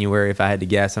January if I had to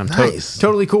guess. And I'm Nice.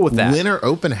 totally cool with that. Winter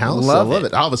open house. Love I love it.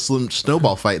 it. I'll have a slim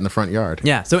snowball fight in the front yard.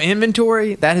 Yeah, so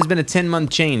inventory, that has been a 10-month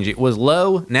change. It was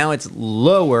low, now it's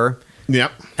lower,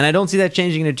 Yep. and I don't see that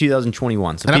changing into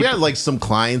 2021. So And I've people- got like some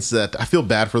clients that I feel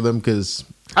bad for them because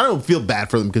I don't feel bad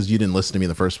for them because you didn't listen to me in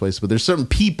the first place. But there's certain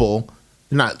people,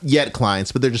 they're not yet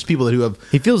clients, but they're just people who have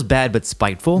he feels bad but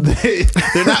spiteful.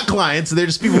 they're not clients. They're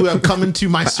just people who have come into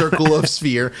my circle of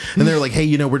sphere, and they're like,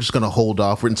 "Hey, we're just gonna hold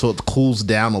off until it cools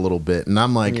down a little bit." And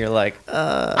I'm like, And you're like,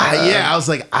 I was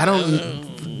like, I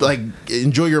don't like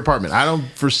enjoy your apartment. I don't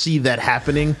foresee that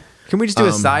happening. can we just do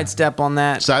a sidestep on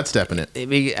that? Sidestepping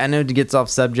it. I know it gets off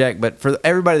subject, but for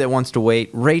everybody that wants to wait,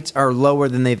 rates are lower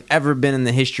than they've ever been in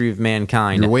the history of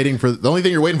mankind. You're waiting for the only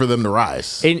thing you're waiting for them to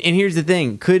rise. And here's the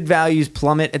thing. Could values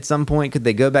plummet at some point? Could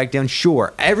they go back down?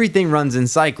 Sure. Everything runs in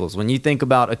cycles. When you think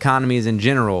about economies in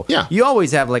general, Yeah. you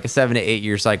always have like a 7 to 8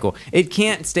 year cycle. It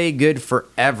can't stay good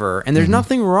forever. And there's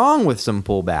nothing wrong with some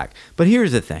pullback. But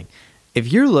here's the thing. If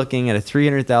you're looking at a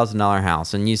 $300,000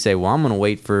 house and you say, well, I'm going to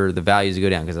wait for the values to go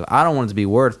down because I don't want it to be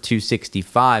worth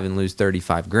 $265 and lose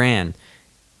 $35,000,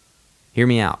 hear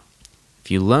me out. If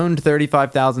you loaned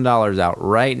 $35,000 out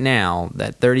right now,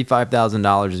 that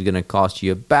 $35,000 is going to cost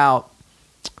you about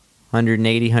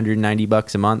 $180,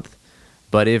 $190 a month.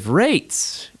 But if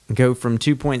rates go from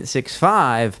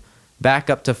 2.65 back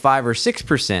up to 5 or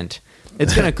 6%,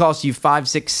 it's going to cost you $500,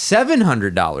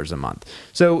 $600, $700 a month.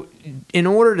 So in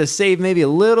order to save maybe a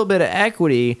little bit of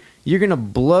equity, you're going to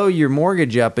blow your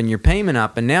mortgage up and your payment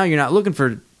up, and now you're not looking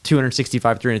for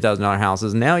 $265,000, $300,000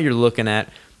 houses. Now you're looking at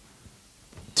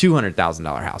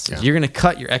 $200,000 houses. Yeah. You're going to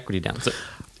cut your equity down. So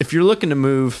if you're looking to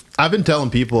move, I've been telling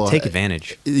people take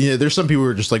advantage. There's some people who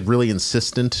are just like really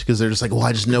insistent because they're just like, well,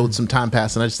 I just know some time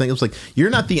passed, and I just think it's like you're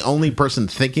not the only person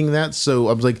thinking that. So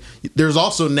I was like, there's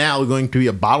also now going to be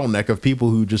a bottleneck of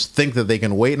people who just think that they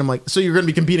can wait, and I'm like, so you're going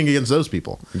to be competing against those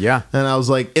people. Yeah. And I was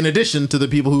like, in addition to the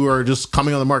people who are just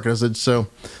coming on the market, I said, so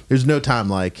there's no time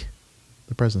like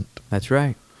the present. That's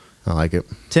right. I like it.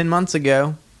 10 months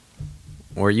ago,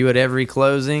 were you at every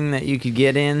closing that you could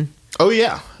get in? Oh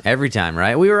yeah. Every time,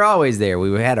 right? We were always there.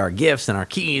 We had our gifts and our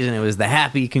keys, and it was the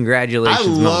happy congratulations I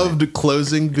moment. loved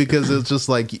closing because it's just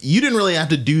like you didn't really have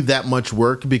to do that much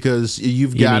work because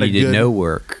you've You got a needed good no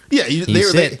work. Yeah, You he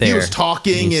sit was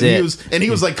talking You and sit. he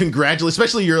was like congratulating,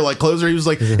 especially your like closer. He was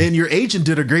like, and your agent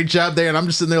did a great job there, and I'm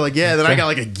just sitting there like, yeah. Then I got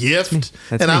like a gift,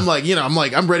 That's and me. I'm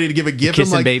like, I'm ready to give a gift.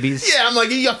 Kissing I'm like, babies. Yeah, I'm like,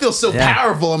 I feel so Yeah.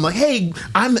 powerful. I'm like, hey,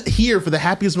 I'm here for the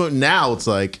happiest moment. Now it's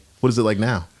like, what is it like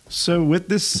now? So with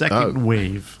this second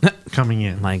wave coming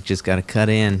in, Mike just got to cut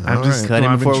in. I'm just cut in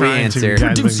I've been before we trying to, answer.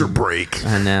 guys, Producer like- break.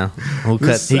 I know. We'll cut.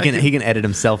 This He can second- edit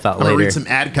himself out I'm gonna later. read some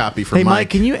ad copy from Hey, Mike, Mike.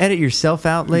 can you edit yourself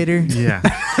out later? Yeah.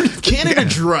 Canada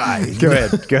Dry. Go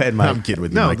ahead, Mike. I'm kidding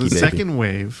with you, No, Mikey, the baby. second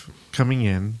wave coming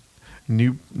in,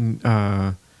 new,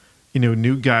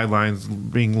 new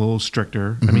guidelines being a little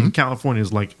stricter. I Mm-hmm. mean, California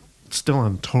is like still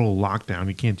on total lockdown.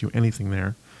 You can't do anything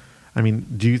there. I mean,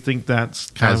 do you think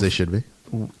that's kind As of they should be.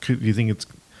 Do you think it's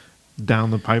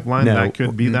down the pipeline that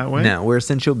could be that way? No, we're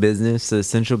essential business. So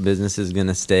essential business is going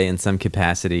to stay in some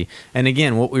capacity. And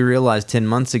again, what we realized 10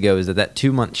 months ago is that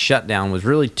 2-month shutdown was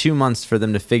really 2 months for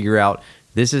them to figure out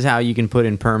this is how you can put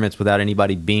in permits without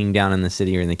anybody being down in the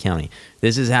city or in the county.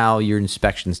 This is how your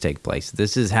inspections take place.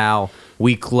 This is how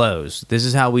we close. This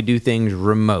is how we do things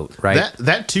remote, right?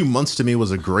 That 2 months to me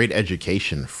was a great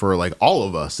education for like all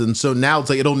of us. And so now it's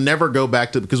like it'll never go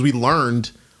back to because we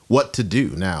learned what to do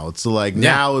now. It's like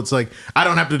now it's like I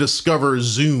don't have to discover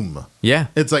Zoom. Yeah.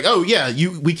 It's like, oh yeah,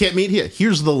 we can't meet here.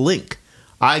 Here's the link.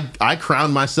 I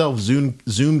crowned myself Zoom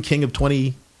King of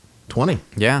 2020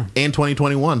 Yeah. and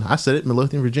 2021. I said it in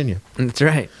Midlothian, Virginia. That's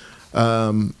right.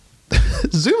 Zoom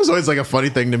is always like a funny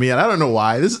thing to me, and I don't know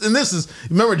why. This is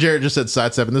remember Jared just said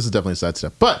sidestep, and this is definitely a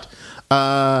sidestep. But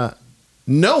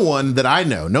no one that I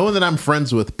know, no one that I'm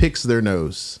friends with, picks their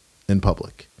nose in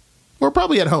public, or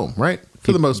probably at home, right?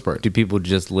 For the most part. Do people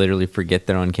just literally forget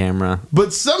they're on camera?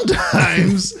 But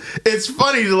sometimes it's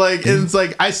funny to like, and it's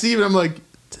like I see it, and I'm like,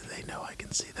 do they know I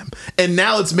can see them? And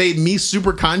now it's made me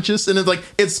super conscious, and it's like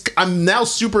I'm now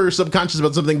super subconscious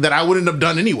about something that I wouldn't have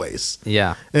done anyways.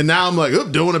 Yeah. And now I'm like,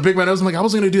 don't want to pick my nose. I'm like, I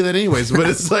wasn't going to do that anyways. But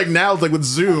it's like now it's like with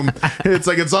Zoom, it's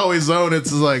like it's always on. It's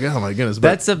just like, oh my goodness.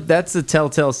 But That's a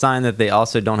telltale sign that they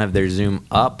also don't have their Zoom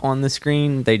up on the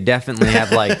screen. They definitely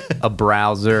have like a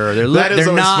browser. They're That is they're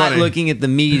always not funny. looking at the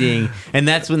meeting, and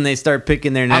that's when they start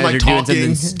picking their nose I'm like or doing talking.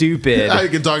 something stupid. I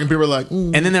can talk, and people are like,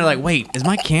 And then they're like, "Wait, is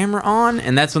my camera on?"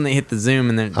 And that's when they hit the Zoom,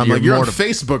 and then I'm like, you're on mortified.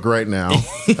 Facebook right now,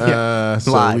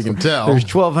 so Live. we can tell. There's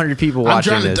 1,200 people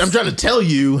watching this. I'm trying to tell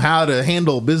you how to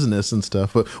handle business and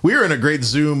stuff. But we were in a great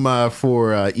Zoom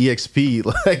for EXP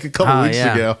like a couple weeks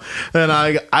yeah. ago, and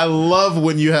I love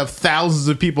when you have thousands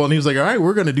of people, and he was like, "All right,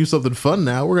 we're going to do something fun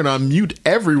now. We're going to unmute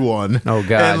everyone." Oh,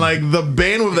 God. And like the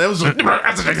bandwidth, that was,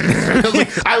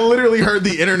 I literally heard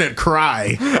the internet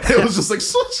cry. It was just like,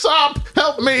 "Stop,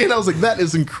 help me!" And I was like, "That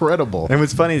is incredible." And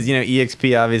what's funny is,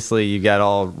 EXP, obviously, you got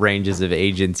all ranges of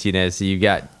agents, so you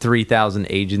got 3,000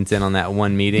 agents in on that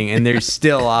one meeting, and there's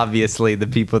still obviously the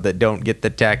people that don't get the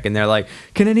tech, and they're like,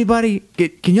 can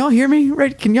y'all hear me?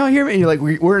 Right? Can y'all hear me? And you're like,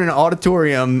 we're in an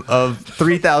auditorium of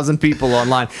 3,000 people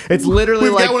online. It's literally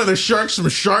We've like, got one of the sharks from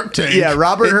Shark Tank. yeah,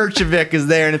 Robert Herjavec is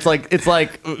there, and it's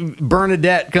like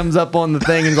Bernadette comes up on the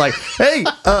thing and is like, hey,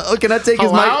 can I take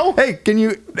Hello? his mic? Hey, can you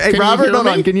you Robert, hear hold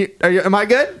me? on, am I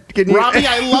good? Can you, Robbie,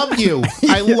 I love you.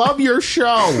 I love your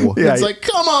show. Yeah. It's like,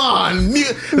 come on. Mute.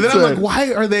 And then I'm right. like,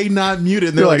 why are they not muted?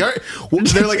 And they're You're like, all right.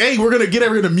 They're like, hey, we're going to get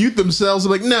everyone to mute themselves.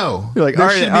 I'm like, no. You're like, there all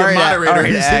right, should be all a right, moderator all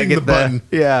right, who's hitting the Agatha. button.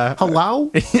 Yeah.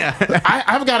 Hello? Yeah.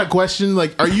 I've got a question.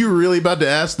 Like, are you really about to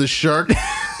ask the shark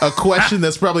a question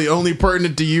that's probably only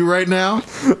pertinent to you right now?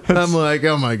 I'm like,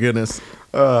 oh my goodness.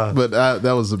 But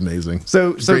that was amazing.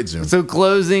 So Great Zoom. So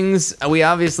closings, we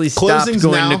obviously stopped Closings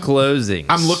going now, to closings.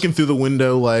 I'm looking through the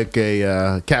window like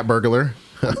a cat burglar.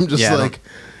 I'm just Yeah. like,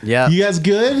 Yeah. you guys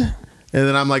good? And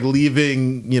then I'm like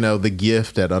leaving, the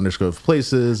gift at Underscore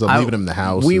Places. I'm leaving him in the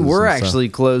house. We were actually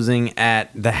closing at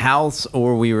the house,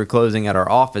 or we were closing at our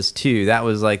office too. That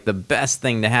was like the best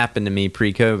thing to happen to me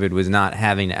pre-COVID, was not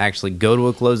having to actually go to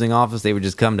a closing office. They would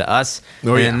just come to us,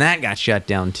 Oh, and yeah. then that got shut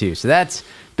down too. So that's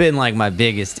been like my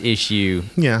biggest issue.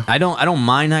 Yeah. I don't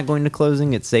mind not going to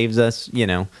closing. It saves us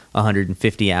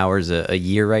 150 hours a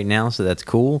year right now, so that's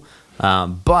cool.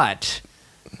 But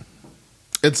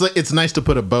it's nice to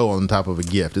put a bow on top of a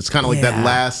gift. It's kind of like that Yeah.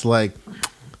 last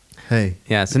hey.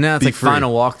 yeah, so now it's Be like free.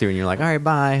 final walkthrough, and you're like, all right,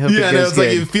 bye. Hope Yeah, it no, goes it's like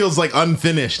good. it feels like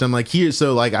unfinished. I'm like here,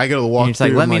 so like I go to the walk. And it's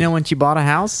like, let me know once you bought a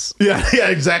house. Yeah,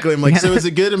 exactly. I'm like, so is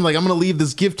it good? I'm like, I'm gonna leave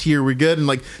this gift here. We're good. And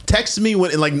like, text me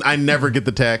when. And like, I never get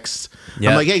the text. Yep.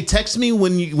 I'm like, hey, text me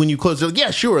when you close. They're like,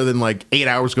 yeah, sure. Then like 8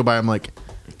 hours go by. I'm like,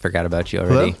 Forgot about you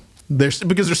already. hello?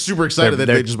 Because they're super excited that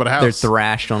they just bought a house. They're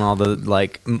thrashed on all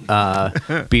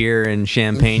the beer and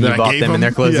champagne you That I bought gave them in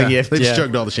their closing gift. They just Yeah.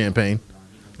 chugged all the champagne.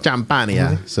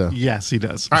 Champagne. So. Yes, he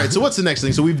does. All right, so what's the next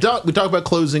thing? So we talked about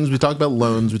closings, we talked about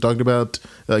loans, we talked about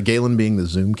Galen being the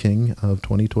Zoom king of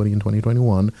 2020 and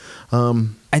 2021.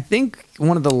 I think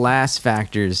one of the last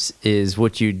factors is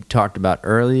what you talked about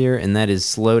earlier, and that is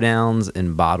slowdowns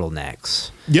and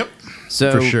bottlenecks. Yep,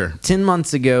 So for sure. 10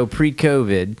 months ago,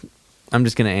 pre-COVID, I'm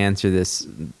just going to answer this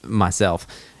myself.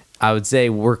 I would say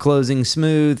we're closing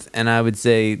smooth, and I would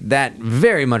say that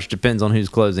very much depends on who's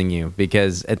closing you,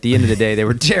 because at the end of the day, they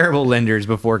were terrible lenders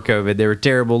before COVID. They were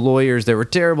terrible lawyers. They were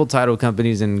terrible title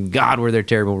companies, and God, were they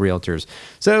terrible realtors.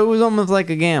 So it was almost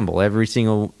like a gamble. Every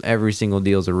single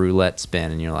deal's a roulette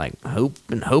spin, and you're like,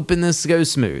 hoping this goes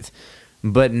smooth.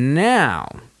 But now,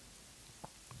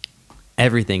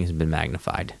 everything has been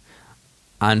magnified.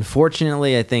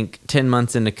 Unfortunately, I think 10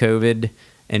 months into COVID,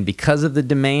 and because of the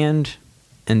demand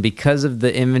and because of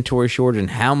the inventory shortage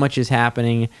and how much is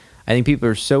happening, I think people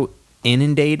are so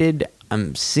inundated.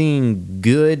 I'm seeing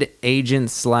good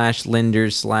agents /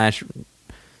 lenders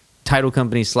 / title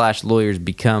companies / lawyers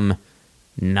become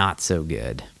not so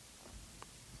good.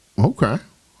 Okay,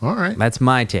 all right. That's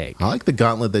my take. I like the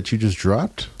gauntlet that you just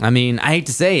dropped. I mean, I hate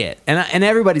to say it, and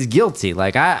everybody's guilty.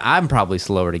 Like I'm probably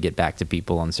slower to get back to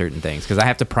people on certain things because I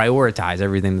have to prioritize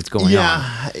everything that's going on.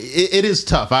 Yeah, it is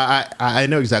tough. I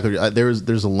know exactly.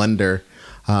 There's a lender.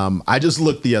 I just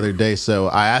looked the other day, so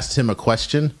I asked him a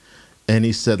question, and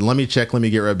he said, "Let me check. Let me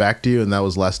get right back to you." And that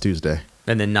was last Tuesday.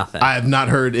 And then nothing. I have not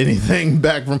heard anything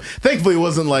back from. Thankfully, it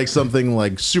wasn't like something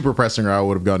like super pressing, or I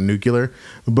would have gone nuclear.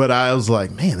 But I was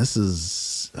like, man,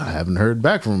 I haven't heard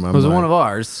back from him. It was one of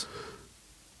ours.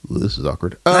 This is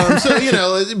awkward. So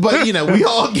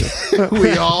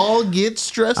we all get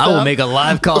stressed out. I will make a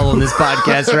live call on this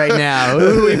podcast right now.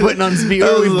 Who are we putting on speed? Who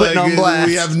are we putting on blast?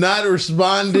 We have not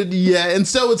responded yet, and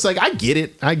so it's like I get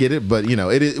it, but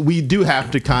we do have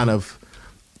to kind of.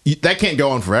 That can't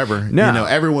go on forever. No.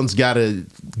 Everyone's got to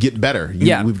get better.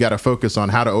 We've got to focus on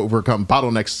how to overcome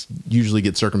bottlenecks. Usually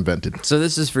get circumvented. So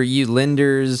this is for you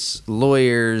lenders,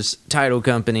 lawyers, title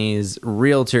companies,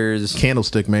 realtors.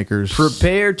 Candlestick makers.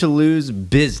 Prepare to lose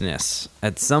business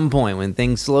at some point when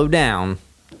things slow down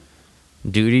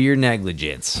due to your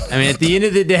negligence. I mean, at the end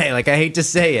of the day, like I hate to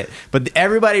say it, but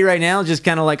everybody right now is just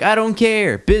kind of like, I don't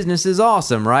care. Business is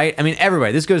awesome, right? I mean,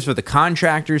 everybody. This goes for the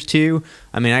contractors too.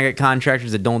 I mean, I got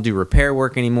contractors that don't do repair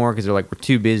work anymore because they're like, we're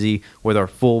too busy with our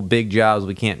full big jobs.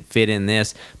 We can't fit in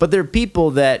this. But there are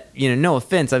people that, no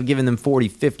offense, I've given them 40,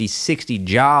 50, 60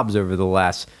 jobs over the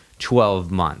last 12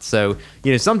 months. So,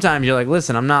 sometimes you're like,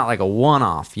 listen, I'm not like a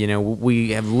one-off. We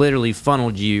have literally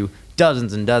funneled you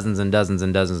dozens and dozens and dozens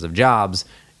and dozens of jobs.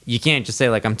 You can't just say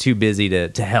like I'm too busy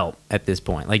to help at this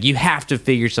point. Like you have to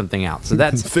figure something out. So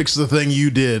that's fix the thing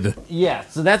you did. Yeah.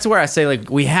 So that's where I say like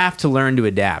we have to learn to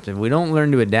adapt. If we don't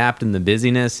learn to adapt in the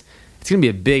busyness, it's going to be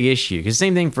a big issue. Because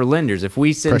same thing for lenders. If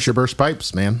we send pressure burst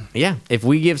pipes, man. Yeah. If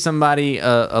we give somebody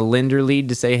a lender lead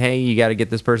to say, hey, you got to get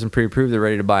this person pre-approved, they're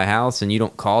ready to buy a house, and you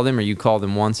don't call them or you call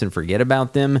them once and forget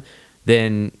about them,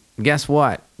 then guess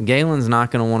what? Galen's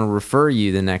not going to want to refer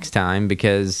you the next time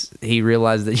because he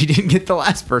realized that you didn't get the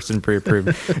last person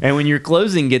pre-approved. And when your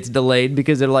closing gets delayed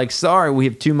because they're like, sorry, we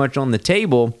have too much on the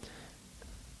table.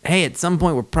 Hey, at some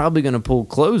point we're probably going to pull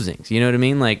closings. You know what I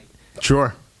mean? Like,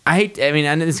 sure. I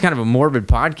know it's kind of a morbid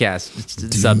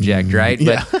podcast subject, right?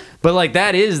 Yeah. But like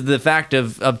that is the fact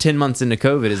of 10 months into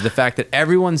COVID is the fact that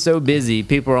everyone's so busy.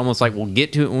 People are almost like, we'll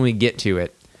get to it when we get to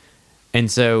it. And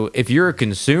so if you're a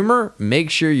consumer, make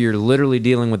sure you're literally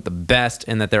dealing with the best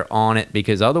and that they're on it,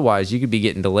 because otherwise you could be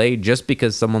getting delayed just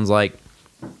because someone's like,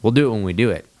 we'll do it when we do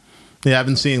it. Yeah, I've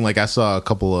been seeing, I saw a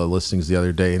couple of listings the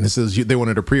other day, and it says they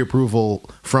wanted a pre-approval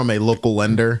from a local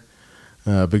lender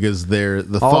because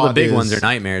all the big ones are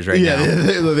nightmares right now.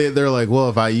 Yeah, they're like, well,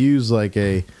 if I use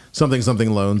a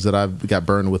something loans that I've got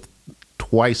burned with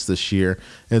twice this year,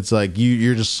 it's like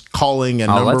you're just calling a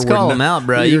number. Let's call them out,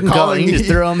 bro. You can just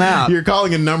throw them out. You're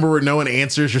calling a number where no one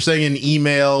answers. You're saying an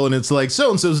email, and it's like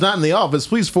so and so's not in the office.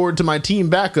 Please forward to my team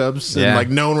backups,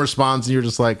 and no one responds, and you're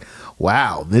just like,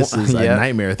 wow, this is a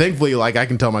nightmare. Thankfully, I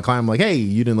can tell my client, I'm like, hey,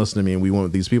 you didn't listen to me, and we went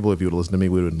with these people. If you would have listened to me,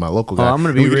 we would have been my local guy. I'm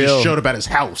gonna be real. Just showed up at his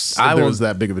house. If there was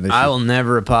that big of an issue. I will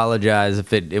never apologize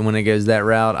when it goes that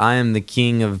route. I am the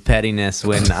king of pettiness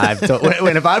when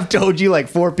if I've told you like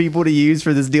 4 people to use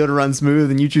for this deal to run smooth,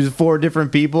 and you choose 4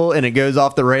 different people, and it goes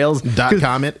off the rails.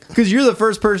 Comment because you're the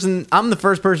first person. I'm the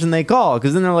first person they call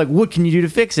because then they're like, "What can you do to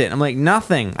fix it?" I'm like,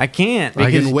 "Nothing. I can't."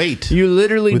 I can wait. You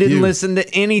literally didn't listen to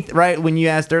anything. Right when you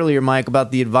asked earlier, Mike,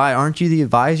 about the advisor. Aren't you the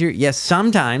advisor? Yes,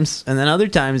 sometimes. And then other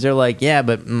times they're like, yeah,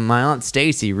 but my Aunt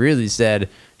Stacy really said,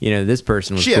 this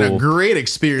person was She cool. had a great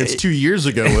experience 2 years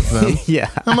ago with them. Yeah.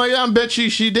 I'm like, I bet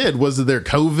she did. Was it their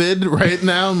COVID right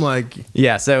now? I'm like,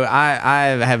 Yeah, so I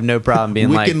have no problem being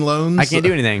like, Wiccan loans. I can't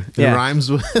do anything. It Yeah. rhymes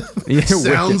with. Yeah,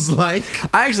 sounds like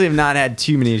I actually have not had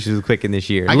too many issues with Quicken this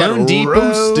year. I got Loan Depot,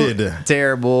 roasted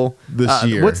terrible this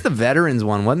year. What's the veterans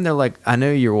one? Wasn't there like, I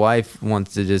know your wife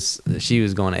wants to she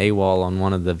was going AWOL on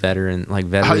one of the Veterans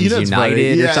it's United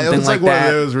funny. or something it was like that. one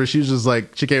of those where she was just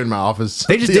like, she came in my office.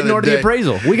 They just didn't order the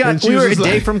appraisal. We And she were was a just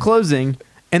day like- from closing,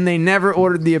 and they never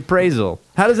ordered the appraisal.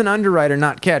 How does an underwriter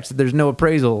not catch that there's no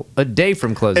appraisal a day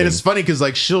from closing? And it's funny because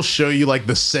like she'll show you like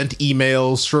the sent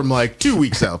emails from like 2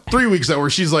 weeks out, 3 weeks out, where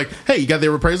she's like, "Hey, you got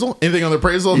their appraisal? Anything on the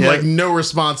appraisal?" And Yeah. like no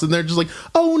response, and they're just like,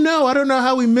 "Oh no, I don't know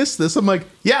how we missed this." I'm like,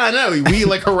 "Yeah, I know. We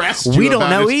like harassed you. We don't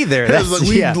about know it." either. It's That's- like,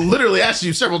 we yeah. literally asked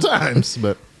you several times,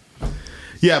 but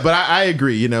yeah, but I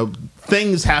agree.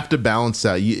 Things have to balance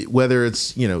out. Whether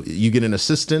it's you get an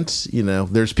assistant.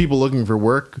 There's people looking for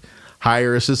work.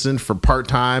 Hire assistant for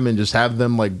part-time and just have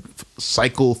them like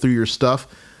cycle through your stuff.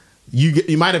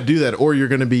 You might have to do that, or you're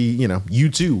going to be, you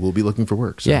too will be looking for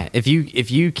work. So. Yeah, if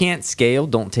you can't scale,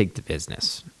 don't take the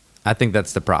business. I think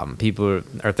that's the problem. People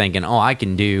are thinking, oh, I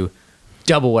can do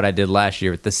double what I did last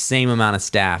year with the same amount of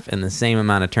staff and the same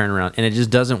amount of turnaround, and it just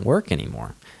doesn't work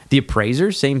anymore. The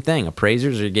appraisers, same thing.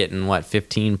 Appraisers are getting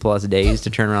 15 plus days to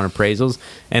turn around appraisals,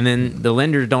 and then the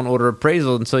lenders don't order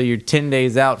appraisal until you're 10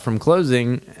 days out from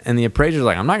closing, and the appraiser's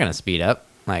like, I'm not going to speed up.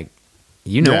 Like,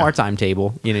 Yeah. our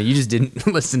timetable. You just didn't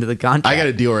listen to the contract. I got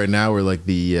a deal right now where like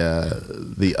the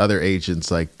other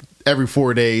agents, like every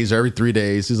 4 days or every 3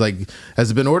 days, he's like,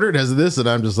 "Has it been ordered? Has it this?" And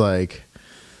I'm just like,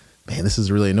 man, this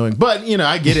is really annoying. But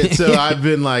I get it. So I've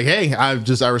been like, hey, I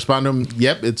respond to him.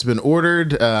 Yep, it's been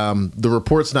ordered. The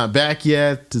report's not back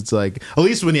yet. It's like, at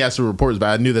least when he asked for reports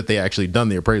back, I knew that they actually done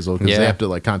the appraisal because they have to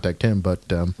like contact him. But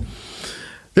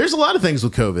there's a lot of things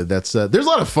with COVID. There's a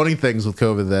lot of funny things with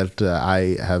COVID that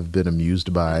I have been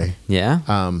amused by. Yeah.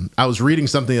 I was reading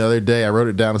something the other day. I wrote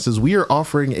it down. It says, "We are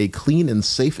offering a clean and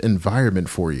safe environment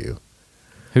for you."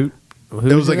 Who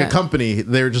It was like a that? company.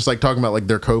 They were just like talking about like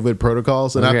their COVID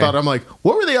protocols, and Okay. I thought, I'm like,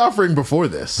 what were they offering before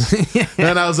this?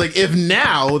 And I was like, if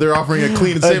now they're offering a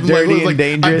clean and safe, dirty it was and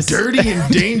dangerous. a dirty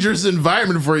and dangerous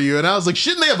environment for you. And I was like,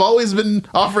 shouldn't they have always been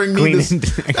offering me Clean this?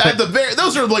 and- At the very,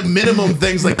 those are like minimum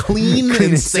things, like clean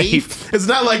and safe. It's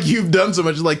not like you've done so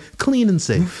much. It's like clean and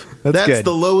safe. That's good.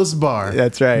 the lowest bar.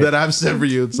 That's right. That I've set for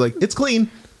you. It's like it's clean and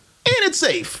it's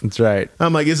safe. That's right.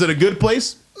 I'm like, is it a good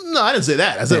place? No, I didn't say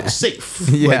that. I said it was safe.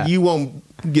 Yeah. Like you won't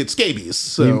get scabies.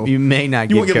 So You may not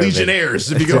get you won't get COVID.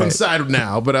 legionnaires if you That's go right. inside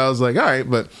now. But I was like, all right.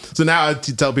 But so now I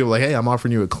tell people like, hey, I'm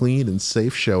offering you a clean and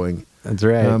safe showing. That's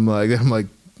right. I'm like,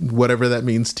 whatever that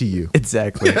means to you.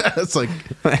 Exactly. It's like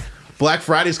Black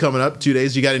Friday's coming up. 2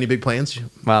 days. You got any big plans?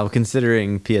 Well,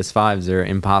 considering PS5s are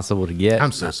impossible to get,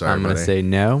 I'm so sorry, I'm going to buddy. say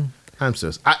no. I'm so.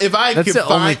 If I That's could the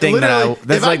only find, thing that literally,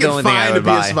 that's if I like the could only thing I find a would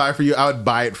buy. PS5 for you, I would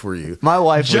buy it for you. My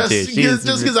wife would just too. just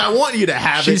because I want you to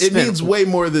have She it. It spent- means way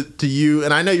more to you.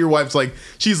 And I know your wife's like,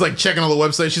 she's like checking all the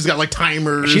websites. She's got like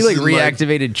timers. She like and,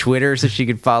 reactivated Twitter so she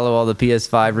could follow all the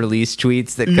PS5 release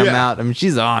tweets that come Yeah. out. I mean,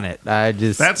 she's on it.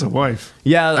 That's a wife.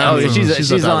 Yeah. Oh, mean, she's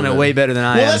she's on top it of way it. better than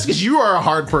I Well, am. that's because you are a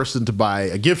hard person to buy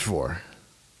a gift for.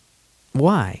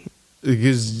 Why?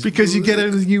 Because you get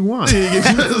everything you want. It's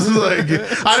like,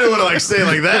 I didn't want to like say it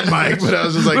like that, Mike, but I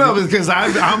was just like, No, because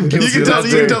I'm guilty. you can of tell that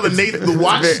you can too. tell the Nate the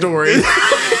watch story.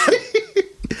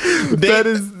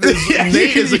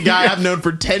 Nate is a guy I've known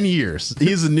for 10 years.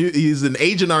 He's an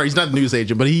agent, or he's not a news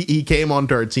agent, but he came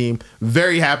onto our team.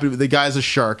 Very happy. The guy's a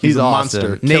shark. He's a awesome.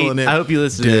 monster. Nate, Killing it. I hope you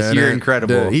listen to this. You're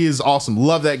incredible. He is awesome.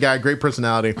 Love that guy. Great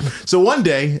personality. So one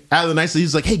day, out of the night,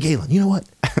 he's like, "Hey, Galen, you know what?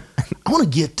 I want to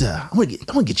get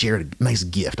Jared a nice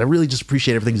gift. I really just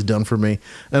appreciate everything he's done for me."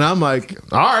 And I'm like,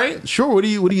 "All right, sure. What do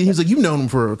you?" He's like, "You've known him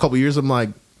for a couple years." I'm like,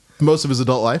 "Most of his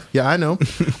adult life." Yeah, I know.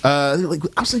 Like,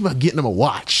 I was thinking about getting him a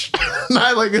watch. And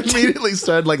I like immediately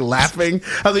started like laughing.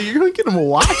 I was like, "You're gonna get him a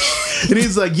watch?" And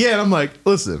he's like, "Yeah." And I'm like,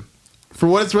 "Listen, for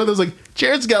what it's worth," I was like,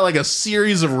 "Jared's got like a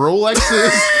series of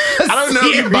Rolexes. I don't know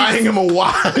if you buying him a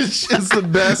watch is the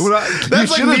best." You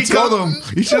That's should like have me told coming- him.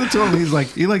 You should have told him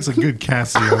he likes a good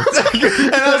Casio.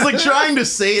 And I was like trying to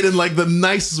say it in like the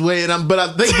nicest way,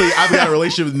 but thankfully I've got a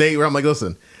relationship with Nate where I'm like,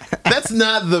 listen, that's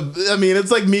not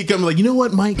it's like me coming like, you know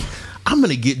what, Mike? I'm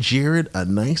gonna get Jared a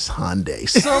nice Hyundai,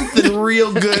 something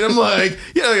real good. I'm like,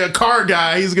 like a car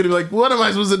guy. He's gonna be like, what am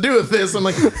I supposed to do with this? I'm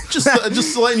like,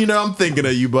 just letting you know, I'm thinking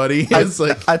of you, buddy. It's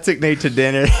like I took Nate to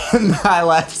dinner and I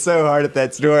laughed so hard at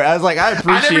that story. I was like, I I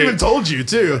appreciate never even told you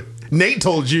too. Nate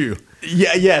told you.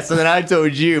 Yes, and then I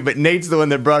told you, but Nate's the one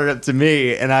that brought it up to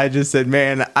me, and I just said,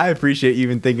 man, I appreciate you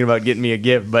even thinking about getting me a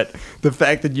gift, but the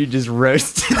fact that you just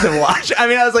roasted the watch, I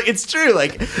mean, I was like, it's true,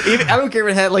 like, even, I don't care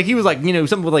if it had, like, he was like, you know,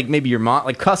 something with, like, maybe your mom,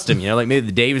 like, custom, you know, like, maybe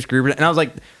the Davis Group, and I was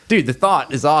like, dude, the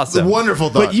thought is awesome. Wonderful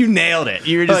thought. But you nailed it.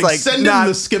 You were just like send him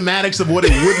the schematics of what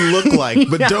it would look like,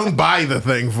 but don't buy the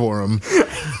thing for him.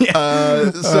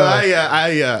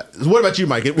 What about you,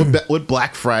 Mike? What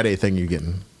Black Friday thing you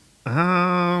getting?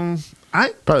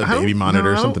 Probably a baby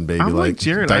monitor or something baby I'm like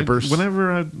Jared. diapers.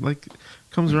 Whenever I like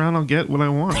comes around, I'll get what I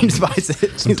want. He just buys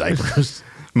it. Some diapers.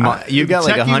 You got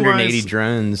like Techie 180 wise,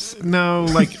 drones. No,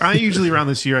 like I usually around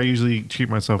this year, I usually treat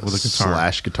myself with a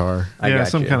guitar. / guitar. Yeah,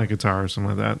 some kind of guitar or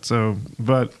something like that. So,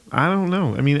 but I don't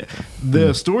know. I mean,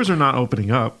 the stores are not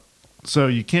opening up, so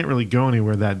you can't really go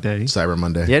anywhere that day. Cyber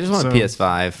Monday. Yeah, I just want a So-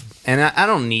 PS5, and I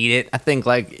don't need it. I think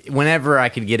like whenever I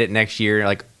could get it next year,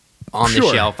 like on the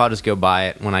Sure. shelf, I'll just go buy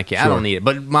it when I can. I Sure. don't need it,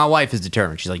 but my wife is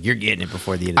determined. She's like, "You're getting it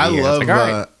before the end of I the year." love was like,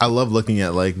 all right. I love looking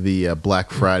at like the Black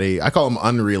Friday. I call them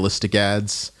unrealistic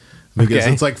ads because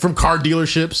Okay. it's like from car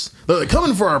dealerships. They're like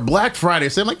coming for our Black Friday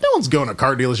sale. I'm like, no one's going to a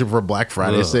car dealership for a Black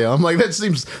Friday Ugh. sale. I'm like, I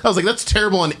was like, that's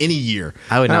terrible on any year.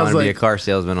 I would And not was want to be a like, car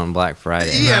salesman on Black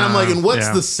Friday. Yeah, and I'm like, and what's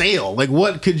Yeah. the sale? Like,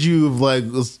 what could you have like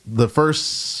was the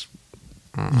first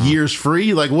year's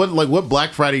free? Like what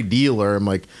Black Friday deal? Or I'm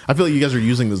like, I feel like you guys are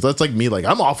using this. That's like me. Like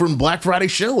I'm offering Black Friday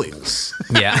showings.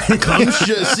 Yeah. Come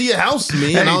see a house to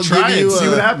me, and I'll try give it, you see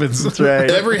what happens. That's right.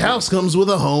 Every house comes with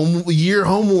a home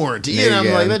warranty. There And I'm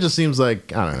you go. like, that just seems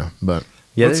like I don't know. But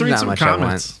Yeah, Let's there's read not some much I want.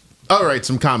 comments. all right,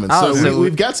 some comments. Oh, so so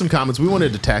we've got some comments. We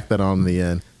wanted to tack that on the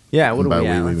end. Yeah, what do By we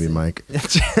we, at? we, Mike.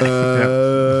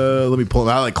 Let me pull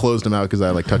them. I like closed them out because I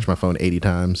like touched my phone 80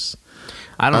 times.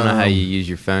 I don't know how you use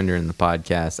your phone during the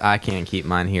podcast. I can't keep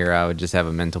mine here. I would just have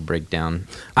a mental breakdown.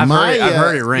 I've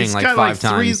heard it ring He's like got 5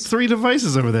 times. three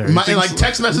devices over there. My, He and thinks- like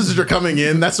text messages are coming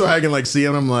in. That's why I can like see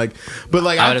them. I'm like, but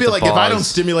like I I would have feel to like if I don't pause.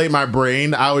 stimulate my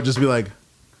brain, I would just be like.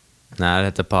 Nah, I'd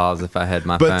have to pause if I had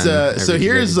my But phone. so every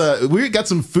here's seconds. we got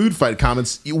some food fight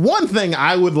comments. One thing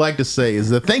I would like to say is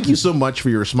that thank you so much for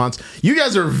your response. You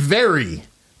guys are very,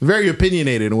 very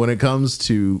opinionated when it comes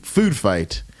to food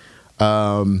fight.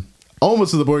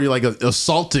 Almost to the point you're like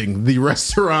assaulting the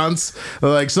restaurants.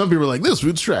 Like some people are like, this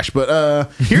food's trash. But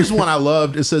here's one I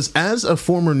loved. It says, as a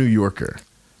former New Yorker,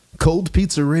 cold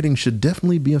pizza rating should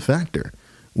definitely be a factor.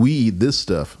 We eat this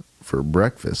stuff for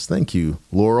breakfast. Thank you,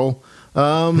 Laurel.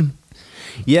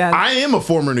 Yeah. I am a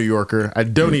former New Yorker. I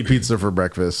don't eat pizza for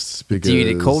breakfast because Do you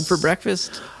eat it cold for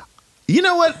breakfast? You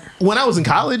know what? When I was in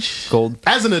college, Cold.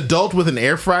 as an adult with an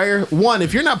air fryer, one,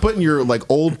 if you're not putting your like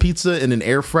old pizza in an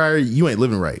air fryer, you ain't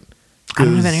living right. I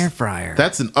don't have an air fryer.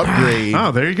 That's an upgrade.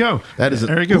 Oh, there you go. That is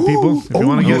there you go, people. If you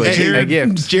want to get hey, Jared, a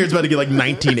gift. Jared's about to get like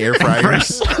 19 air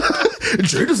fryers.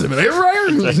 Jared doesn't have an air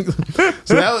fryer.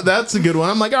 So that's a good one.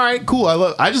 I'm like, all right, cool.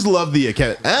 I just love the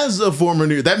as a former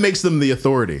New. That makes them the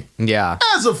authority. Yeah.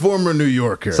 As a former New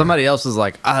Yorker, Somebody else was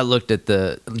like, I looked at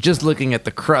just looking at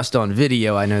the crust on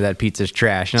video, I know that pizza's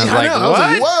trash. And I was like,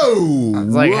 I what?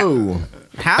 was like, whoa, like, whoa.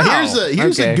 How?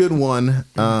 Here's Okay. a good one.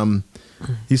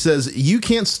 He says you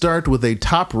can't start with a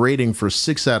top rating for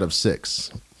 6 out of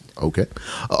 6. Okay.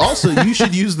 Also, you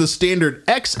should use the standard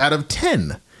X out of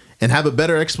 10 and have a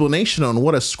better explanation on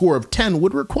what a score of 10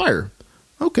 would require.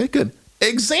 Okay, good.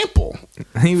 Example: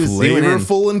 He went in.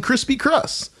 flavorful and crispy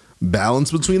crust,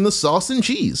 balance between the sauce and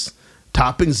cheese.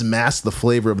 Toppings mask the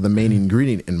flavor of the main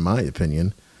ingredient, in my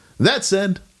opinion. That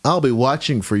said, I'll be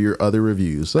watching for your other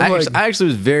reviews. I actually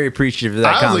was very appreciative of that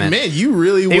I was comment. like, man, you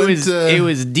really went. it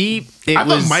was deep. It I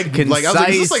was thought Mike, concise. like, I was like,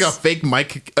 is this like a fake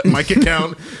Mike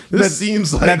account? This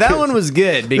seems like Now that one was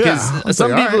good because Yeah, I was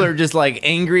some like, people all right. are just like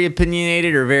angry,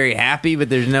 opinioted, or very happy, but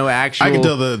there's no actual. I can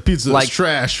tell the pizza like- is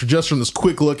trash just from this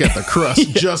quick look at the crust.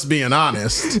 Just being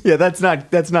honest. Yeah, that's not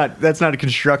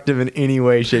constructive in any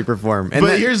way, shape, or form. And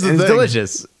But here's the it's thing.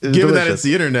 delicious. It's Given that delicious. it's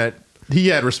the internet, he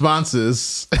had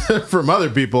responses from other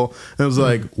people, and it was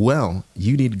like, "Well,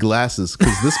 you need glasses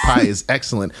because this pie is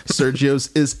excellent. Sergio's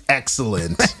is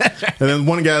excellent." And then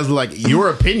one guy's like, "Your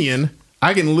opinion."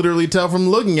 I can literally tell from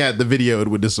looking at the video it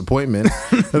would disappointment.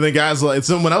 And then guys like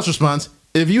someone else responds,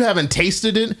 if you haven't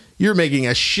tasted it, you're making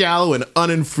a shallow and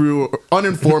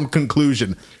uninformed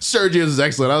conclusion. Sergio's is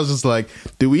excellent. I was just like,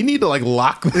 do we need to like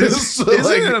lock this? Isn't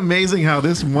Like, it amazing how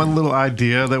this one little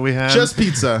idea that we had, just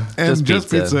pizza. and Just just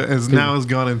pizza. pizza, has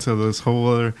gone into this whole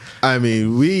other. I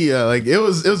mean, we like it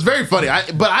was very funny.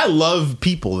 But I love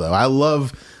people though. I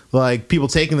love like people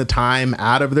taking the time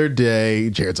out of their day.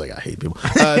 Jared's like, I hate people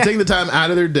taking the time out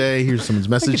of their day. Here's someone's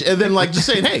message, and then like just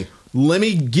saying, hey, let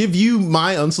me give you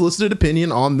my unsolicited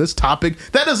opinion on this topic.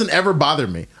 That doesn't ever bother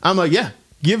me. I'm like, yeah,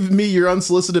 Give me your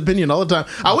unsolicited opinion all the time.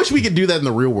 I wish we could do that in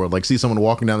the real world. Like, see someone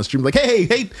walking down the street, like, hey,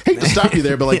 hate to stop you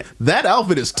there, but like, that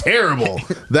outfit is terrible.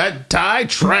 That tie,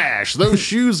 trash. Those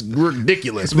shoes,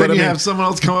 ridiculous. Then But I you mean, have someone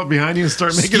else come up behind you and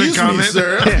start making a excuse me, comment.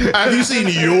 sir. Have you seen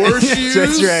your shoes?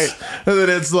 That's right. And then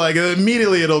it's like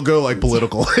immediately it'll go like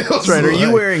political. That's right. Are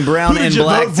you wearing brown and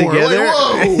black together?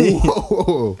 Like,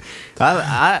 whoa.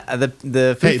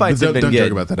 The food Hey, fights have been don't good.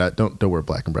 joke about that. Don't wear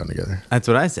black and brown together. That's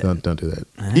what I said. Don't do that.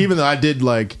 Even though I did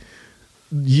like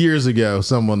years ago,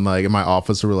 someone like in my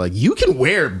office were like, "You can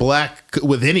wear black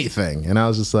with anything," and I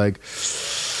was just like.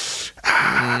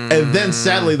 And then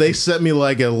sadly they sent me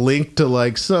like a link to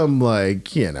like some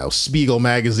like, you know, Spiegel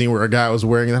magazine where a guy was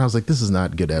wearing it, and I was like, this is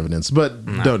not good evidence. But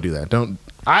don't do that.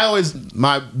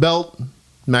 My belt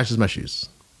matches my shoes.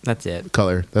 That's it.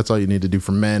 Color. That's all you need to do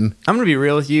for men. I'm gonna be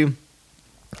real with you.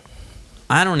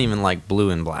 I don't even like blue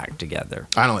and black together.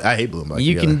 I hate blue and black.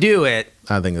 You together. can do it,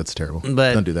 I think that's terrible.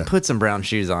 but Don't do that. put some brown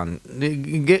shoes on.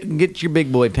 Get your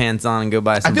big boy pants on and go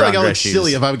buy some I feel brown like I dress look shoes.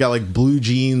 silly if I've got like blue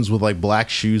jeans with like black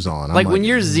shoes on. I'm like when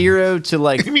you're 0 to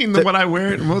like. I mean, when I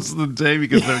wear it most of the day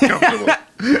because they're comfortable.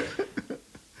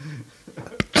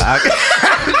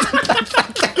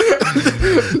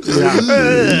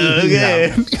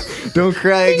 Okay. Don't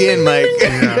cry again, Mike.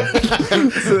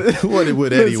 what it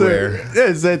would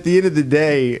anywhere. So at the end of the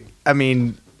day, I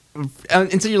mean,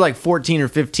 until you're like 14 or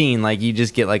 15, like you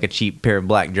just get like a cheap pair of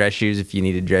black dress shoes if you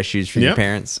needed dress shoes for your Yep.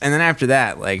 parents. And then after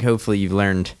that, like hopefully you've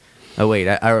learned, oh wait,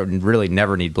 I really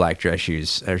never need black dress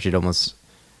shoes. I should almost,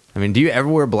 I mean, do you ever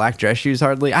wear black dress shoes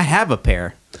hardly? I have a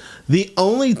pair The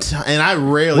only time, and I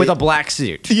rarely. with a black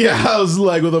suit. Yeah, I was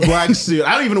like with a black suit.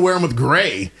 I don't even wear them with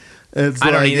gray. It's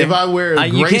I don't like either. if I wear a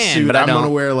You gray can, suit, but I I'm gonna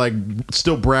don't. wear like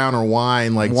still brown or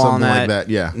wine, like something like that.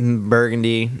 Yeah.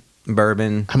 Burgundy,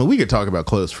 bourbon. I mean, we could talk about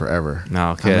clothes forever.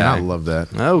 No, I could mean, I? I love that.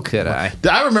 Oh, could I?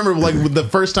 I remember like the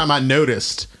first time I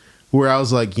noticed where I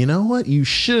was like, you know what, you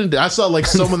shouldn't. I saw like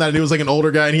someone that I knew was like an older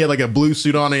guy, and he had like a blue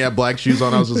suit on, and he had black shoes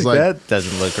on. I was just like, That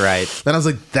doesn't look right. then I was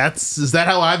like, is that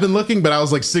how I've been looking? But I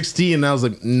was like 16, and I was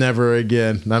like, never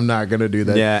again. I'm not gonna do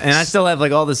that. Yeah, and I still have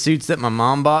like all the suits that my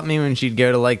mom bought me when she'd go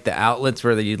to like the outlets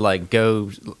where you'd like go.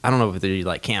 I don't know if they'd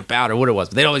like camp out or what it was,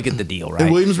 but they'd always get the deal, In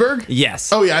right? Williamsburg.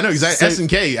 Yes. Oh yeah, I know exactly. So-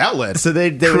 S&K outlet. So they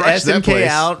were Crushed that SMK place.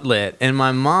 outlet, and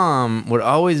my mom would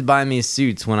always buy me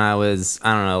suits when I was,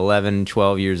 I don't know, 11,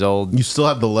 12 years old. You still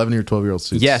have the 11 or 12-year-old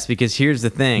suits. Yes, because here's the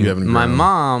thing. You haven't My grown.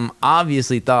 mom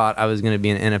obviously thought I was going to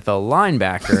be an NFL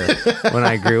linebacker when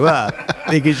I grew up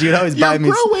because she would always buy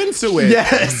me. grow into it.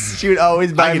 Yes, she would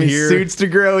always buy I can me hear- suits to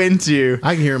grow into.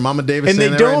 I can hear Mama Davis And they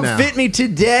saying that right don't now. fit me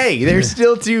today. They're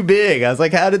still too big. I was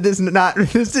like, how did this not?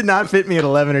 This did not fit me at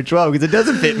 11 or 12 because it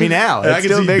doesn't fit me now. And It's I can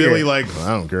still see bigger. Billy like,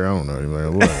 I don't care. I don't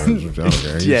know. Like, I don't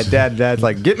care. Yeah, Dad's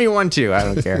like, get me one too. I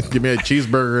don't care. Give me a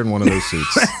cheeseburger and one of those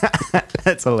suits.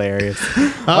 That's hilarious. All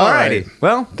Alrighty. right.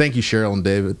 Well, Thank you, Cheryl and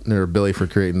David, or Billy, for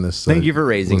creating this. Thank you for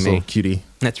raising this me. little cutie.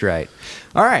 that's right.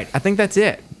 All right. I think that's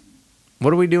it.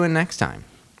 What are we doing next time?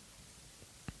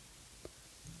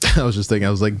 I was just thinking,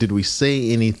 I was like, did we say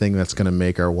anything that's going to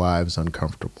make our wives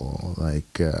uncomfortable?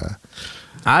 Like,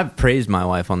 I've praised my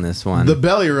wife on this one. the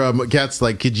belly rub. Cat's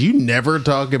like, could you never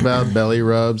talk about belly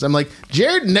rubs? I'm like,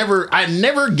 I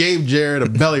never gave Jared a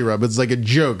belly rub. It's like a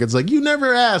joke. It's like, you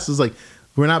never asked. It's like,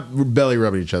 we're belly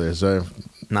rubbing each other. So,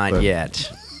 Not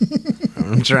yet.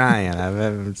 I'm trying.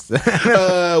 what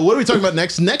are we talking about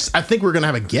next? Next, I think we're going to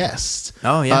have a guest.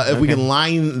 Oh, yeah. If we Okay. can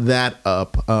line that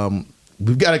up,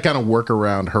 we've got to kind of work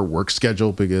around her work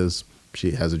schedule because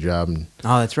she has a job. And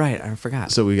Oh, that's right. I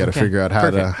forgot. so we got to Okay. figure out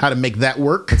Perfect. how to make that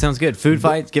work. Sounds good. Food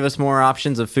fights. Give us more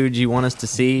options of foods you want us to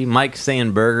see. Mike's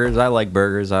saying burgers. I like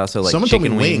burgers. I also like Someone told me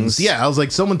chicken wings. Yeah, I was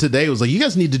like, someone today was like, you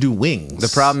guys need to do wings. The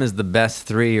problem is the best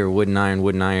three are Wooden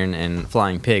Iron, and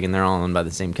Flying Pig, and they're all owned by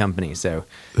the same company. So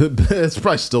it's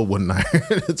probably still wooden iron.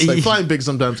 It's like Flying Pig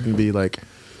sometimes can be like,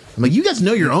 I'm like, you guys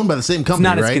know you're owned by the same it's company,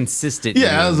 not right? as consistent.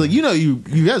 Yeah, I was like, you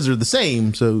guys are the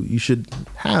same, so you should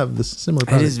have the similar It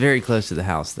product. is very close to the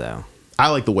house, though. I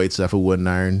like the weight stuff of Wooden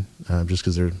Iron just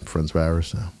because they're friends of ours.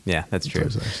 So. Yeah, that's true.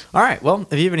 always nice. All right. Well,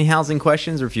 if you have any housing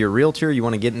questions, or if you're a realtor, you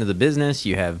want to get into the business,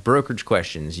 you have brokerage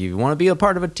questions, you want to be a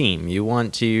part of a team, you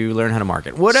want to learn how to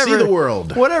market, whatever, See the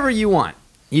world. whatever you want,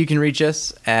 you can reach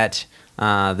us at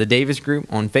the Davis Group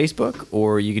on Facebook,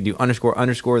 or you can do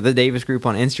 __ the Davis Group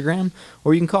on Instagram,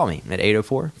 or you can call me at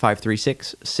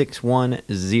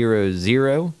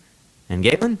 804-536-6100. And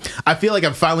Galen? I feel like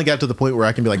I've finally got to the point where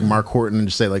I can be like Mark Horton and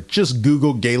just say like, just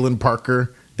Google Galen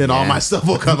Parker and all Yeah. my stuff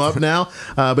will come up now.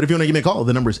 But if you want to give me a call,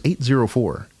 the number is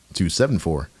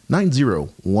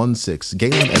 804-274-9016.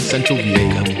 Galen at Central View.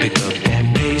 Pick up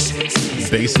that bass.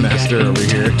 Bass master over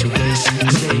here.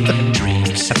 Dream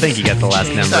I think you got the last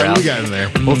number All right, out. we got in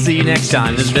there. We'll see you next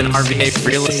time. This has been RVA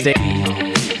Real Estate.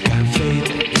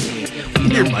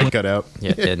 Your mic cut out.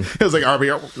 Yeah, it did. It was like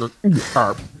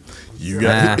RB. You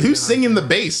got who's singing the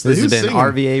bass? This Who's has been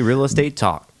singing? RVA Real Estate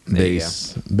Talk. There you go.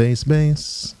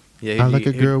 Bass. Yeah, I like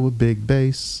a girl with big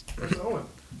bass.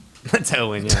 That's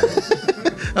Owen, yeah.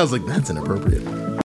 I was like, that's inappropriate.